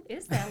said, who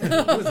is that lady?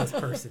 Who is this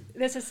person?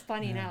 This is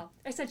funny now.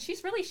 I said,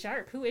 she's really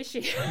sharp. Who is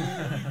she?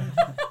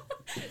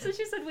 So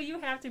she said, well, you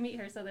have to meet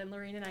her. So then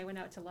Lorraine and I went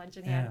out to lunch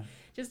and had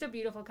just a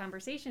beautiful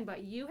conversation.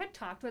 But you had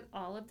talked with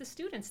all of the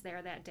students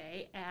there that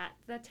day at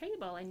the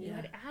table. And you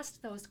had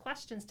asked those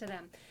questions to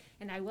them.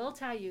 And I will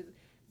tell you,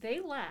 they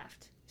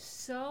left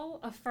so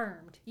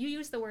affirmed. You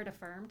used the word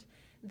affirmed.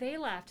 They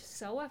left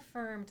so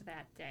affirmed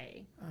that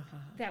day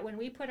that when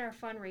we put our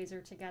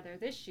fundraiser together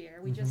this year,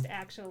 we just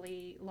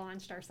actually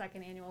launched our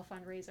second annual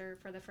fundraiser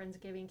for the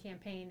Friendsgiving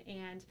campaign,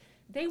 and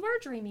they were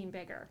dreaming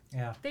bigger.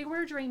 Yeah. They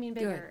were dreaming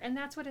bigger, and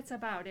that's what it's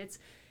about. It's,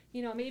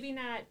 you know, maybe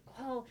not,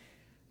 well,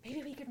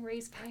 maybe we can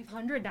raise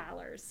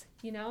 $500,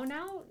 you know,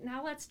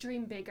 now let's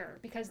dream bigger,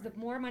 because the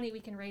more money we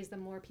can raise, the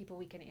more people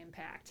we can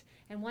impact.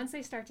 And once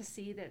they start to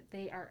see that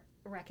they are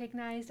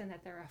recognized and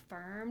that they're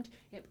affirmed,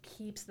 it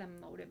keeps them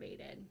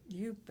motivated.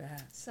 You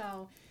bet.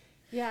 So,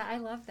 yeah, I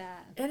love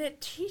that. And it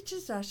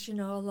teaches us, you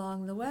know,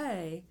 along the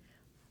way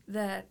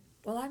that,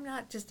 well, I'm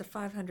not just a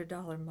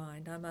 $500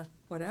 mind, I'm a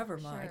whatever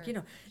mind. You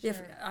know,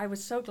 if I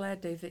was so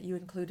glad, Dave, that you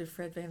included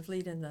Fred Van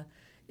Vliet in the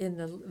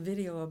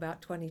video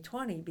about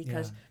 2020,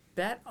 because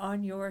bet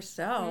on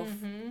yourself.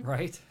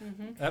 Right?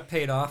 That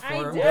paid off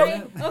for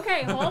him.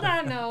 Okay, hold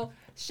on, though.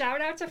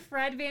 Shout out to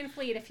Fred Van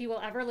Vliet if he will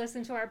ever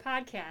listen to our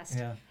podcast.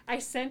 Yeah. I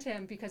sent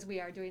him, because we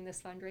are doing this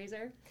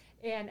fundraiser,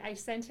 and I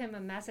sent him a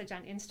message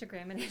on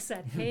Instagram, and I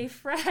said, hey,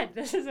 Fred,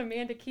 this is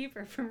Amanda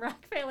Kiefer from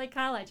Rock Valley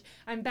College.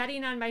 I'm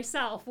betting on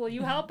myself. Will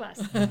you help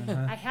us?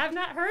 I have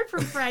not heard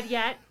from Fred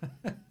yet.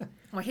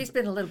 Well, he's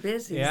been a little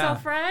busy. Yeah.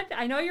 So, Fred,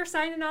 I know you're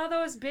signing all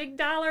those big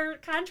dollar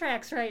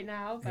contracts right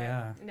now,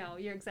 but no,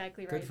 you're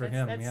exactly right. Good for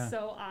him. That's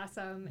so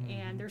awesome.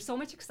 And there's so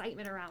much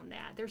excitement around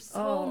that. There's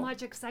so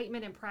much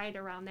excitement and pride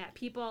around that.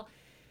 People,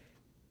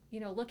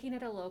 you know, looking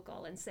at a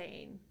local and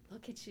saying,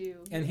 look at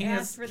you. And he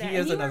is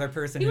another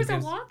person who he was a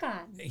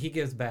walk-on. He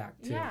gives back,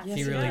 too. Yeah. Yes,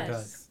 he really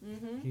does.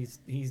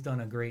 He's done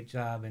a great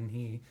job, and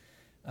he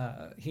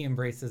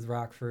embraces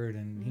Rockford,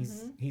 and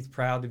he's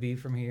proud to be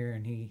from here,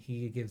 and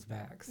he gives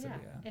back. So,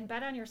 And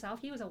bet on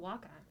yourself. He was a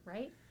walk-on,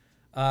 right?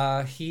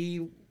 He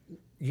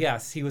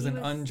was an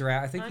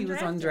undrafted. I think he was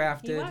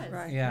undrafted. He was.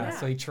 Right. Yeah.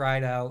 So he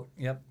tried out.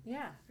 Yep.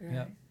 Yeah. Right.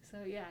 Yep. So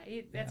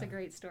that's a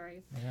great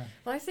story. Yeah.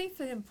 Well, I think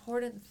the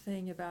important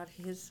thing about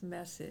his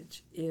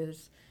message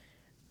is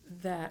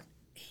that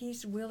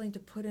he's willing to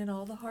put in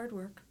all the hard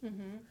work.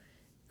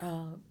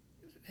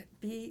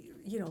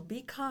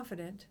 Be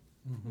confident.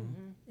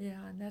 Yeah,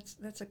 and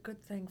that's a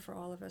good thing for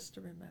all of us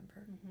to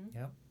remember.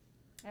 Yep.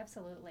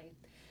 Absolutely.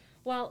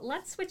 Well,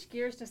 let's switch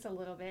gears just a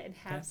little bit and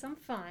have some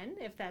fun,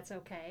 if that's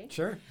okay.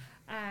 Sure.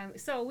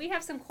 So we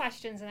have some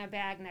questions in a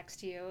bag next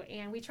to you,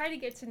 and we try to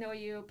get to know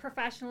you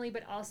professionally,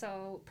 but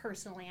also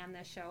personally on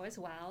this show as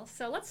well.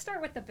 So let's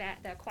start with the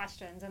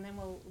questions, and then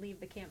we'll leave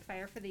the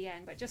campfire for the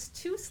end. But just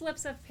 2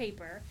 slips of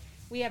paper.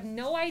 We have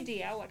no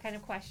idea what kind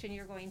of question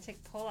you're going to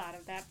pull out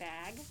of that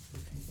bag.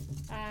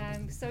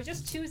 So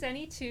just choose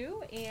any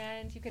 2,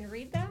 and you can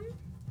read them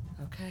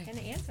and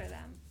answer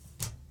them.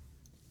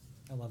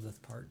 I love this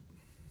part.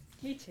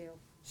 Me too.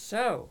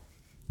 So,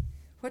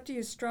 what do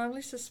you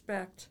strongly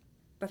suspect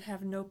but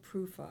have no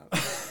proof of?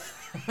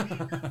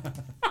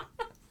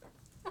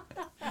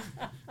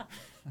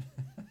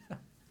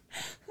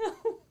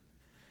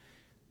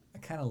 I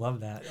kind of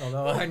love that,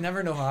 although I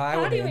never know how I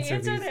would answer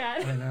these.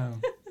 That? I know.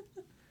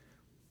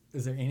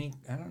 Is there any,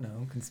 I don't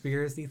know,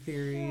 conspiracy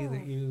theory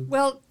that you...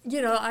 Well,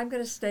 you know, I'm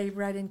going to stay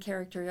right in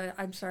character.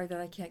 I'm sorry that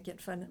I can't get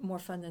more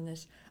fun than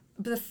this.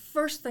 But the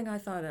first thing I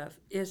thought of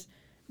is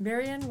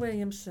Marianne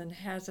Williamson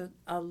has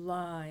a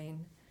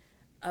line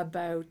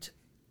about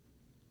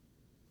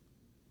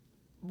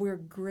we're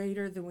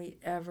greater than we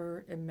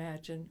ever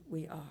imagined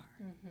we are.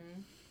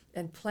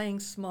 And playing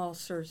small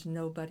serves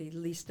nobody,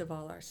 least of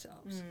all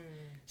ourselves.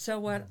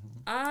 So what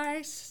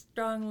I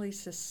strongly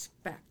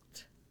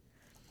suspect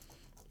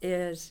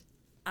is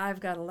I've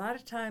got a lot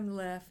of time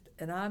left,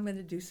 and I'm going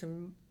to do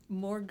some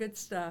more good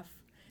stuff,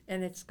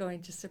 and it's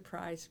going to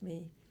surprise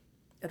me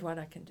at what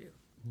I can do.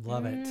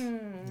 Love it.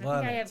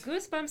 I have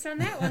goosebumps on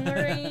that one,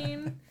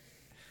 Lorraine.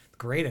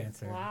 Great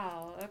answer.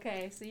 Wow.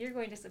 Okay, so you're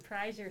going to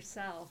surprise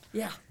yourself.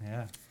 Yeah.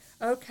 Yeah.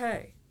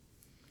 Okay.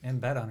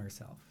 And bet on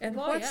herself. And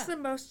what's the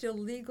most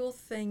illegal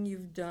thing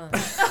you've done?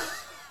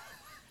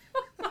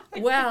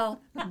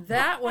 Well,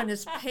 that one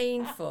is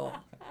painful,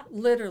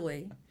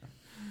 literally.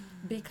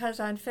 Because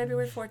on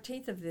February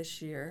 14th of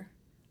this year,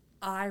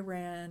 I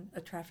ran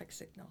a traffic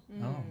signal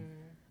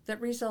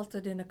that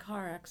resulted in a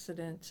car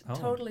accident,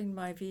 totaling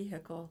my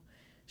vehicle,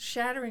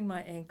 shattering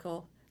my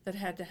ankle, that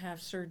had to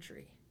have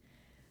surgery.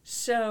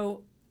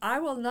 So I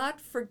will not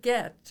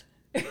forget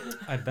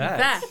I bet.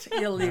 That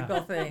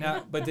illegal thing.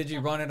 Now, but did you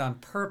run it on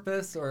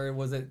purpose, or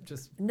was it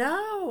just?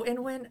 No,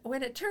 and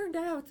when it turned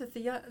out that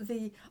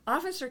the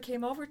officer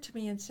came over to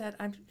me and said,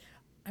 "I'm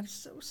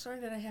so sorry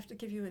that I have to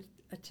give you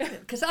a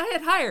ticket," because I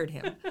had hired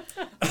him,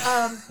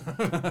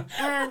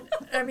 and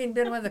I mean,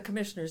 been one of the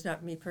commissioners,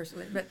 not me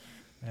personally, but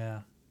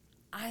yeah,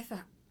 I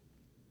thought.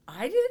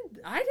 I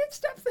did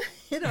stuff.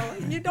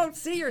 You don't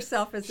see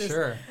yourself as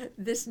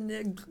this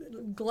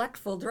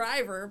neglectful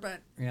driver,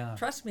 but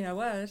trust me, I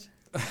was.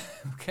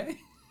 Okay.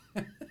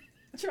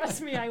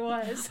 Trust me, I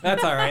was.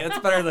 That's all right. That's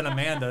better than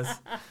Amanda's.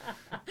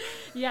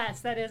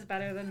 Yes, that is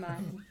better than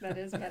mine. That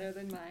is better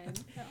than mine.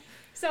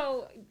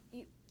 So,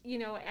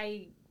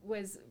 I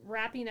was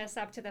wrapping us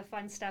up to the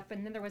fun stuff,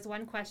 and then there was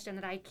one question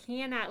that I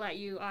cannot let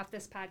you off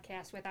this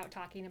podcast without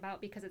talking about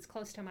because it's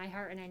close to my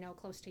heart and I know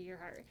close to your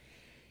heart.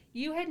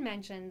 You had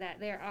mentioned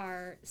that there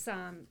are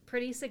some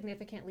pretty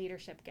significant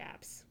leadership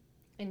gaps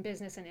in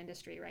business and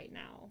industry right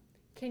now.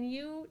 Can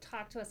you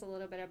talk to us a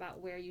little bit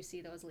about where you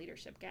see those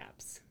leadership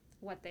gaps,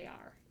 what they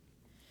are?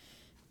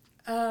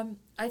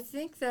 I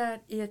think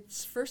that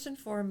it's first and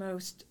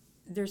foremost,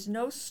 there's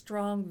no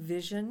strong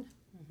vision.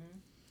 Mm-hmm.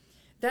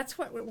 That's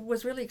what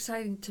was really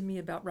exciting to me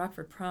about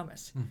Rockford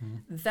Promise. Mm-hmm.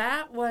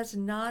 That was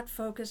not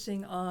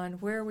focusing on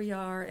where we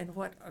are and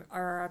what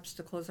our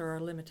obstacles or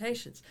our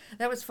limitations.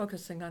 That was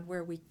focusing on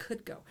where we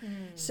could go.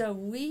 So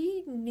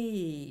we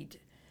need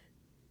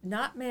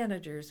not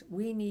managers,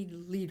 we need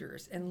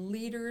leaders. And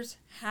leaders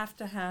have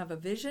to have a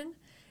vision.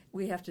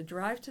 We have to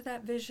drive to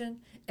that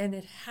vision. And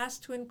it has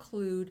to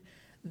include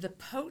the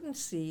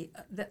potency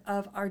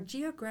of our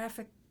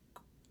geographic.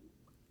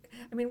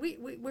 I mean, we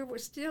were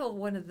still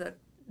one of the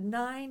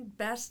 9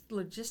 best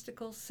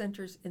logistical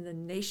centers in the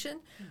nation.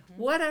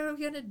 Mm-hmm. What are we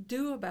going to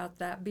do about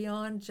that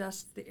beyond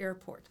just the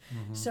airport?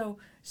 Mm-hmm. So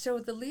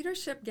the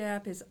leadership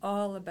gap is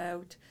all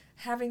about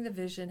having the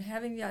vision,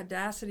 having the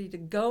audacity to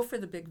go for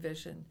the big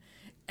vision,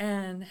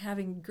 and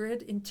having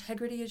grid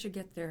integrity as you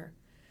get there.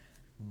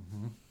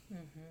 Mm-hmm.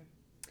 Mm-hmm.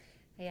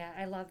 Yeah,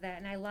 I love that.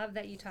 And I love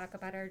that you talk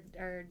about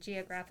our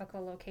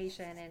geographical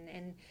location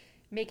and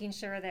making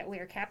sure that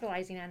we're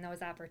capitalizing on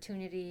those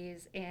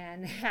opportunities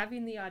and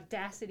having the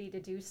audacity to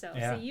do so.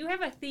 Yeah. So you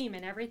have a theme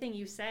in everything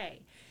you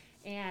say,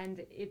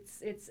 and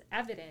it's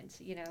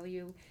evident.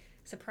 You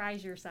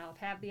surprise yourself,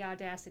 have the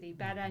audacity,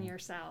 bet on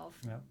yourself,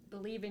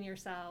 believe in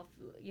yourself,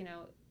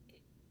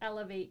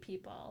 elevate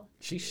people.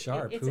 She's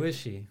sharp. Who is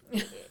she?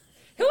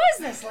 Who is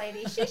this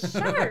lady? She's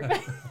sharp.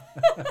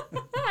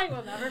 I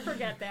will never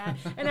forget that.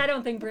 And I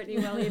don't think Brittany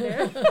will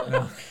either.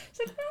 No.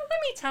 She's like, let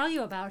me tell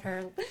you about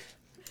her.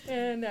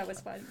 And that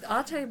was fun.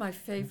 I'll tell you my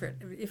favorite,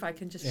 if I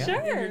can just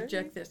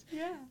interject this.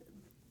 Yeah.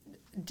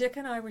 Dick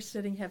and I were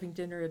sitting having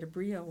dinner at a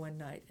Brio one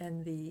night,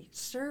 and the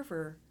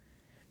server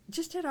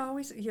just had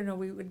always,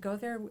 we would go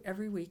there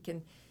every week,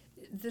 and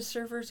the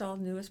servers all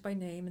knew us by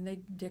name, and they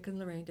Dick and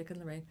Lorraine.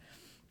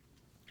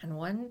 And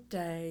one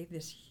day,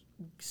 this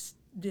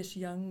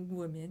young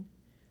woman,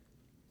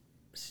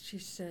 she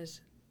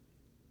says,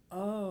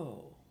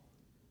 "Oh,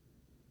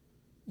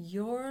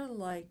 you're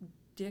like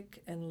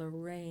Dick and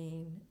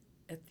Lorraine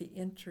at the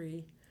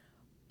entry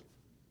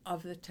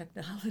of the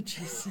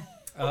technology center."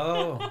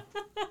 Oh.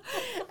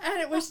 And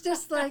it was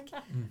just like,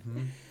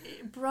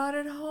 it brought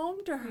it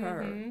home to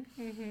her.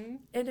 Mm-hmm,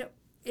 mm-hmm.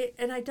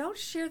 And I don't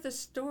share the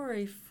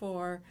story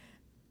for,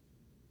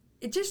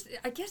 I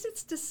guess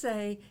it's to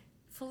say,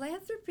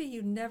 philanthropy,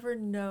 you never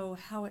know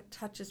how it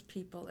touches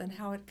people and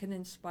how it can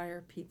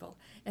inspire people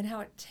and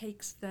how it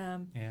takes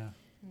them. Yeah.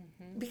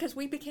 Mm-hmm. Because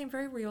we became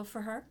very real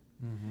for her.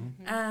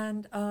 Mm-hmm.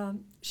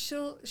 And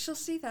she'll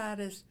see that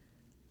as,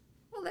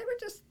 well, they were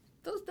just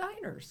those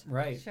diners.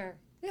 Right. Sure.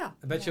 Yeah.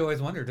 I bet you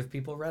always wondered if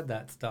people read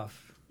that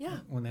stuff. Yeah.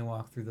 When they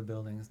walk through the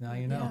buildings. Now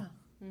you know.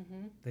 Yeah.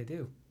 Mm-hmm. They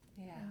do.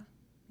 Yeah.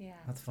 Yeah.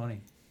 That's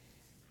funny.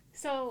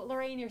 So,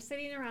 Lorraine, you're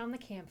sitting around the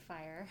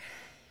campfire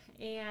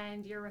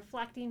and you're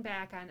reflecting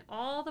back on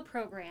all the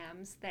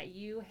programs that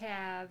you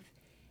have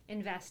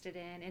invested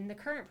in and the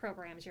current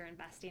programs you're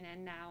investing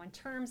in now in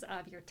terms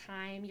of your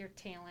time, your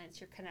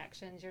talents, your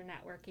connections, your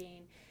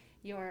networking,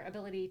 your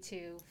ability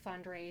to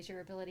fundraise, your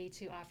ability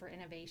to offer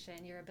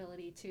innovation, your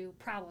ability to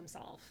problem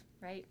solve,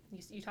 right?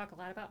 You talk a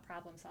lot about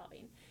problem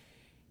solving.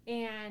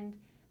 And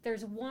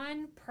there's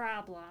one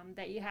problem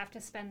that you have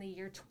to spend the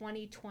year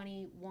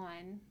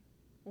 2021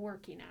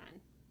 working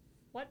on.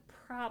 What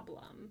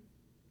problem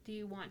do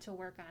you want to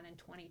work on in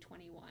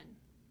 2021?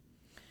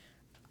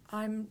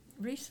 I'm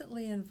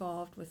recently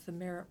involved with the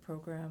Merit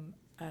Program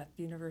at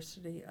the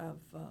University of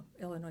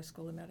Illinois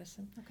School of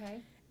Medicine.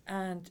 Okay.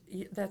 And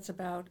that's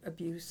about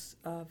abuse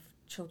of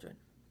children.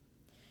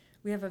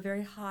 We have a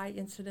very high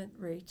incident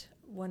rate,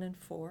 1 in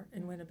 4,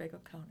 in Winnebago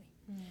County.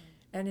 Mm.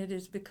 And it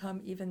has become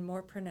even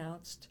more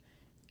pronounced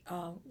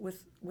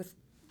with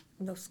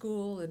no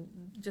school and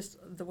just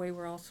the way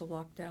we're also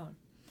locked down.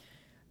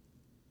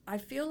 I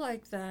feel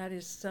like that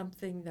is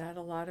something that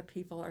a lot of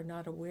people are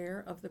not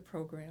aware of the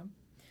program.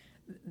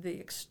 The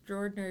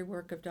extraordinary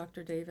work of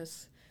Dr.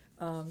 Davis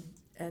and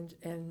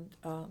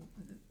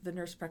the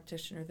nurse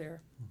practitioner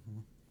there. Mm-hmm.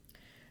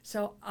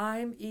 So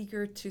I'm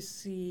eager to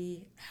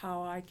see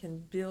how I can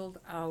build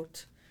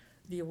out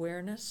the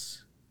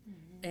awareness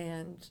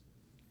and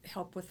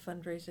help with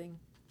fundraising.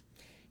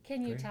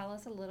 Can you tell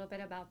us a little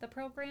bit about the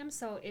program?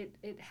 So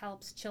it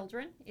helps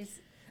children?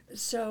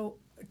 So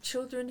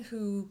children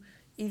who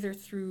either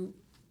through,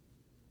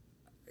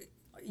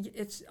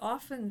 it's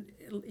often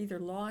either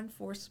law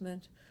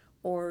enforcement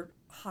or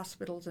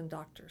hospitals and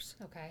doctors.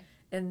 Okay.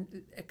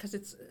 And because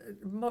it's,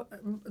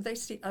 they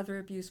see other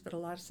abuse, but a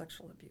lot of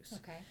sexual abuse.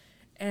 Okay.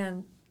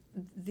 And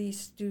these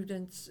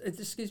students,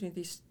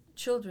 these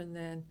children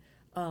then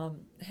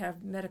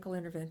have medical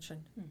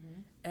intervention,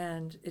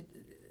 and it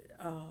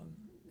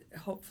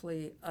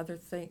hopefully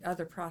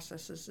other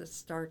processes that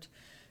start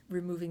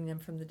removing them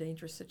from the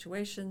dangerous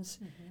situations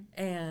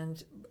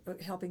and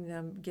helping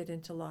them get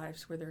into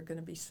lives where they're going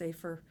to be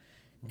safer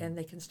and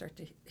they can start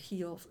to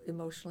heal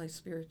emotionally,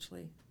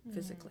 spiritually,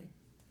 physically.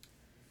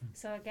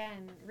 So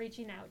again,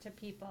 reaching out to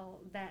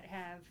people that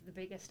have the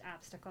biggest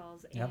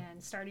obstacles,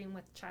 and starting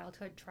with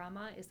childhood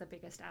trauma is the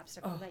biggest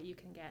obstacle that you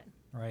can get.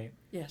 Right.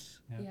 Yes.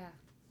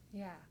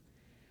 Yeah.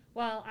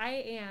 Well,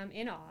 I am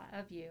in awe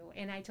of you,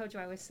 and I told you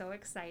I was so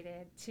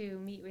excited to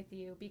meet with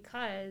you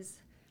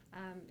because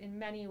in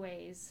many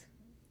ways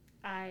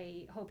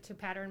I hope to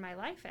pattern my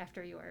life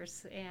after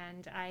yours,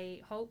 and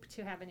I hope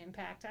to have an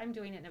impact. I'm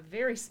doing it in a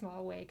very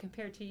small way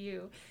compared to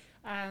you,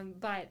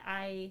 but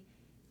I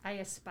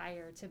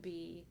aspire to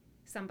be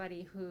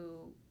somebody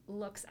who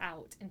looks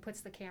out and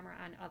puts the camera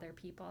on other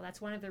people. That's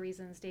one of the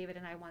reasons David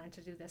and I wanted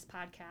to do this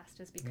podcast,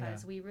 is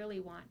because we really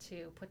want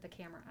to put the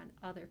camera on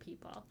other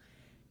people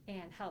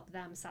and help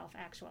them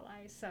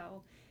self-actualize.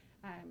 So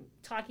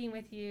talking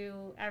with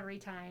you every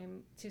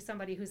time to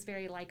somebody who's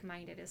very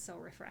like-minded is so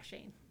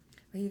refreshing.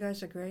 Well, you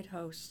guys are great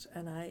hosts,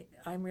 and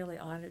I'm really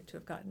honored to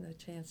have gotten a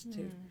chance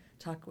to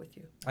talk with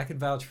you. I could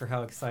vouch for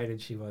how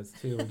excited she was,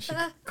 too, when she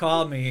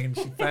called me and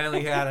she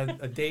finally had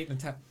a date and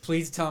time.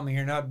 Please tell me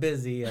you're not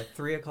busy at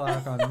 3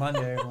 o'clock on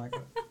Monday. I'm like,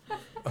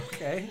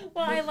 okay.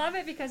 Well, I love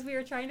it because we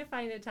were trying to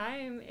find a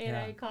time, and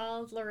I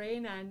called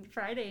Lorraine on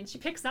Friday, and she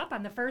picks up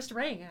on the first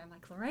ring. And I'm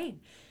like, Lorraine,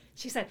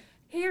 she said,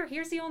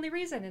 here's the only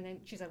reason. And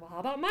then she said, well, how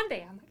about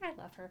Monday? I'm like,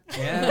 I love her.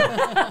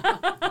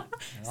 Yeah.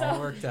 It all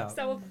worked out.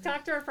 So we'll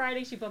talk to her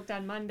Friday. She booked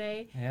on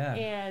Monday. Yeah.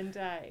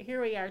 And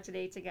here we are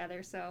today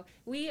together. So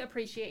we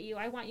appreciate you.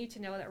 I want you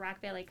to know that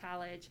Rock Valley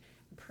College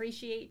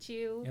appreciates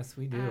you. Yes,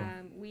 we do.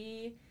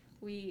 We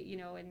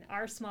in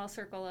our small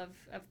circle of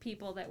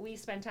people that we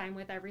spend time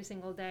with every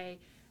single day,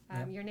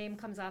 your name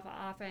comes up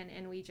often,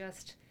 and we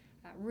just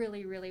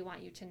really, really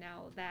want you to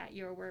know that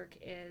your work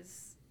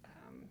is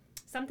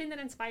something that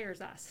inspires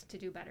us to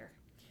do better.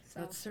 So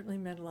that certainly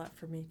meant a lot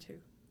for me, too.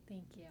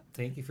 Thank you.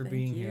 Thank you for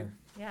being here.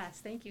 Yes,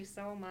 thank you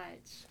so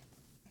much.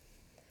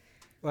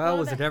 Well,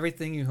 was it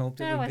everything you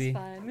hoped it would be?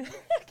 That was fun.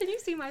 Can you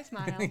see my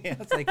smile?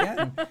 Yes, I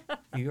can.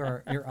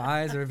 Your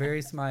eyes are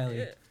very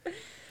smiley.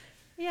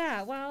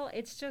 Yeah, well,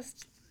 it's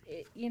just,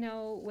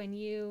 when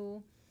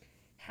you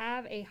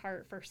have a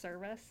heart for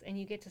service and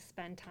you get to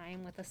spend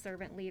time with a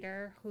servant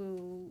leader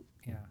who,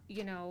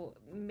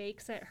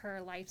 makes it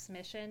her life's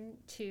mission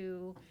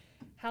to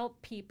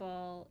help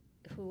people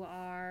who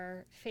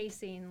are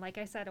facing, like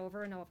I said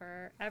over and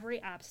over,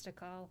 every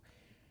obstacle.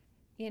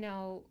 We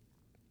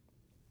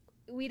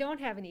don't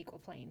have an equal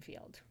playing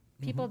field.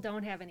 People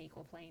don't have an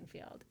equal playing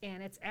field.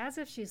 And it's as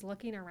if she's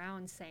looking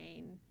around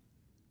saying,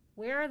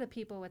 where are the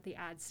people with the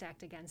odds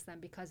stacked against them?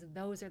 Because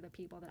those are the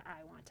people that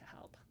I want to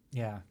help.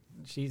 Yeah,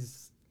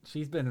 she's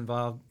been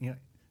involved.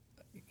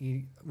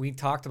 We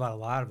talked about a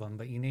lot of them,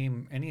 but you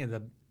name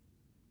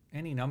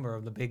any number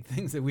of the big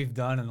things that we've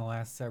done in the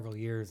last several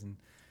years, and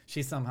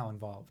she's somehow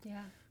involved.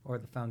 Yeah. Or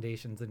the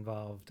foundation's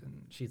involved,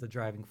 and she's a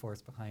driving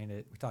force behind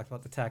it. We talked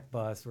about the tech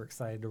bus. We're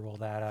excited to roll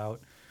that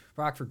out.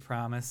 Rockford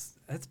Promise.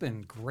 It's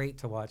been great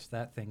to watch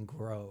that thing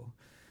grow.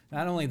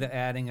 Not only the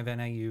adding of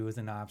NIU as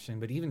an option,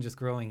 but even just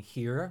growing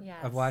here. Yes.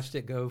 I've watched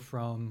it go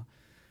from,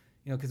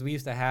 because we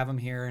used to have them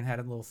here and had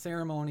a little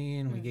ceremony,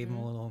 and we gave them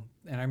a little.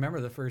 And I remember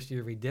the first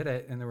year we did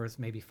it, and there was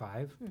maybe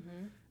 5.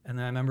 And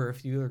then I remember a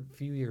few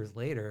years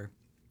later,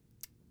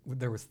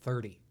 there was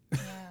 30. Yeah.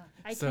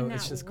 So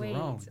it's just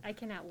grown. I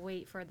cannot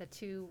wait for the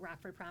 2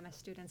 Rockford Promise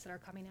students that are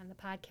coming on the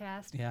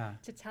podcast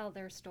to tell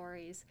their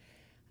stories.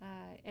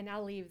 And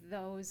I'll leave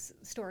those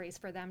stories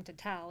for them to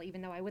tell,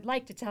 even though I would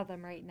like to tell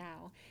them right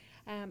now.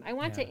 I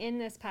want to end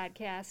this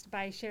podcast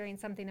by sharing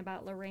something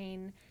about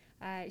Lorraine.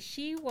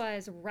 She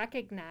was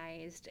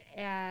recognized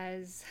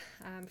as,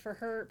 for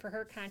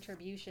her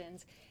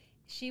contributions,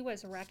 she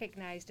was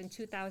recognized in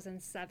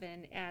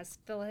 2007 as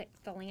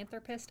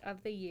Philanthropist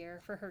of the Year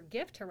for her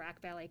gift to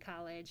Rock Valley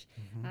College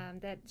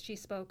that she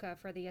spoke of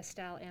for the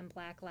Estelle M.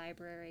 Black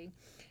Library.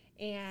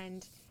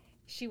 And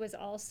she was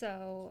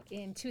also,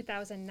 in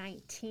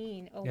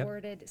 2019,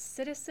 awarded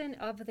Citizen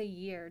of the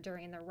Year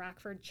during the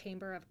Rockford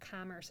Chamber of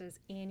Commerce's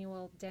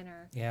annual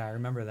dinner. Yeah, I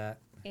remember that.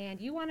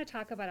 And you want to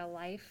talk about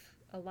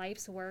a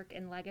life's work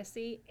and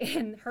legacy?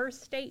 And her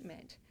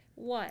statement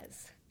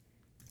was,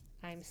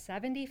 I'm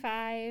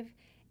 75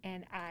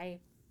 and I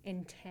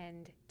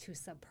intend to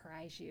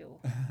surprise you.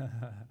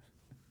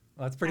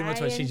 Well, that's pretty much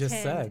what she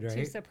just said, right?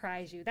 To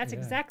surprise you. That's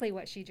exactly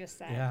what she just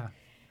said. Yeah.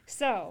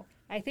 So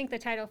I think the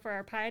title for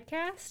our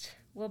podcast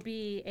will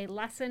be a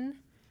lesson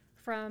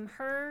from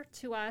her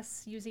to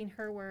us using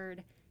her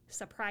word,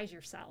 surprise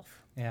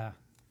yourself. Yeah.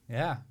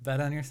 Yeah. Bet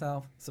on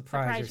yourself.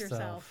 Surprise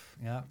yourself.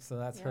 Yeah. So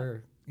that's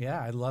her.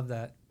 Yeah. I love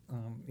that.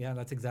 Yeah,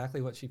 that's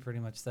exactly what she pretty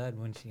much said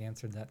when she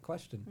answered that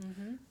question.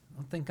 I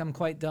don't think I'm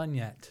quite done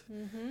yet.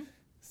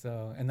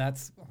 So, and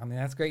that's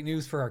great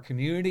news for our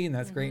community, and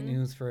that's great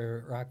news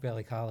for Rock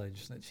Valley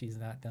College that she's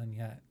not done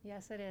yet.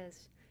 Yes, it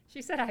is.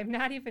 She said, I'm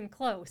not even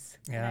close,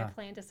 and I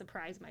plan to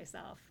surprise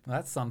myself. Well,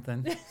 that's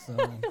something. So.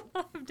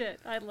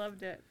 I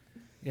loved it.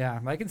 Yeah,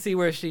 I can see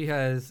where she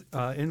has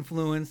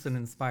influenced and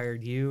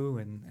inspired you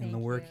and the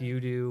work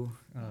you do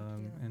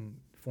and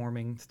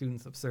forming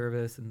students of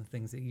service and the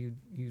things that you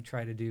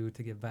try to do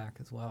to give back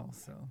as well.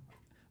 So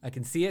I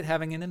can see it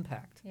having an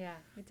impact. Yeah,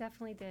 it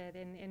definitely did.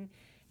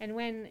 And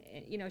when,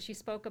 she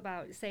spoke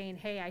about saying,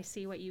 hey, I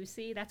see what you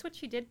see, that's what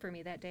she did for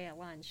me that day at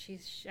lunch.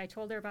 I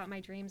told her about my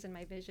dreams and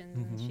my visions,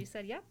 and she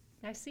said, yep,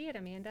 I see it,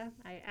 Amanda.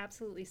 I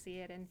absolutely see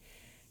it. And,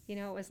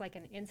 it was like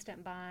an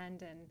instant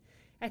bond. And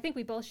I think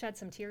we both shed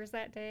some tears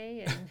that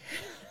day.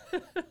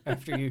 And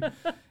after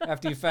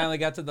you finally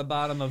got to the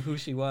bottom of who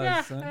she was.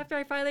 Yeah, after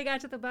I finally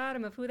got to the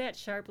bottom of who that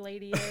sharp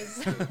lady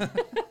is.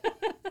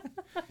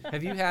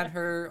 Have you had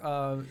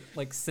her,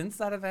 since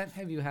that event,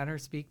 have you had her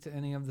speak to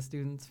any of the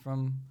students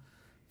from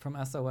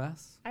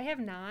SOS? I have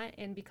not,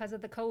 and because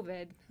of the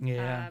COVID,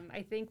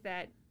 I think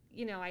that,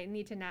 I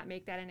need to not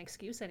make that an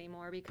excuse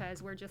anymore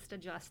because we're just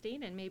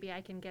adjusting, and maybe I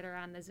can get her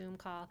on the Zoom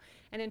call.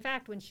 And in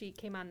fact, when she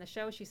came on the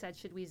show, she said,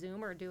 should we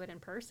Zoom or do it in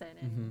person?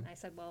 And I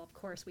said, well, of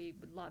course, we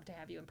would love to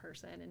have you in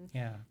person.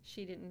 And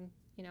she didn't,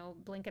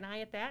 blink an eye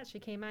at that. She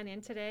came on in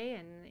today,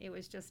 and it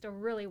was just a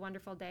really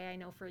wonderful day, I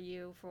know, for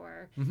you,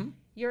 for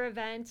your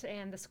event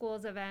and the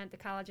school's event, the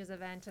college's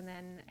event, and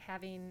then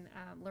having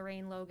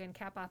Lorraine Logan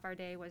cap off our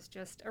day was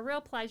just a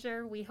real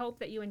pleasure. We hope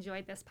that you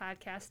enjoyed this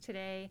podcast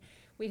today.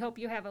 We hope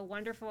you have a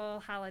wonderful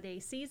holiday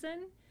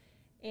season,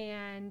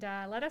 and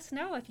let us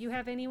know if you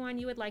have anyone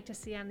you would like to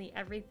see on the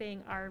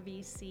Everything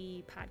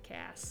RVC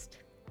podcast.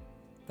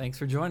 Thanks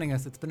for joining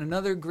us. It's been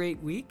another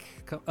great week.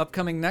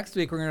 Upcoming next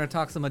week, we're going to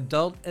talk some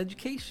adult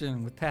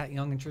education with Pat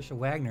Young and Tricia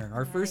Wagner,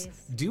 our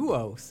first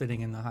duo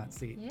sitting in the hot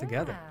seat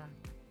together.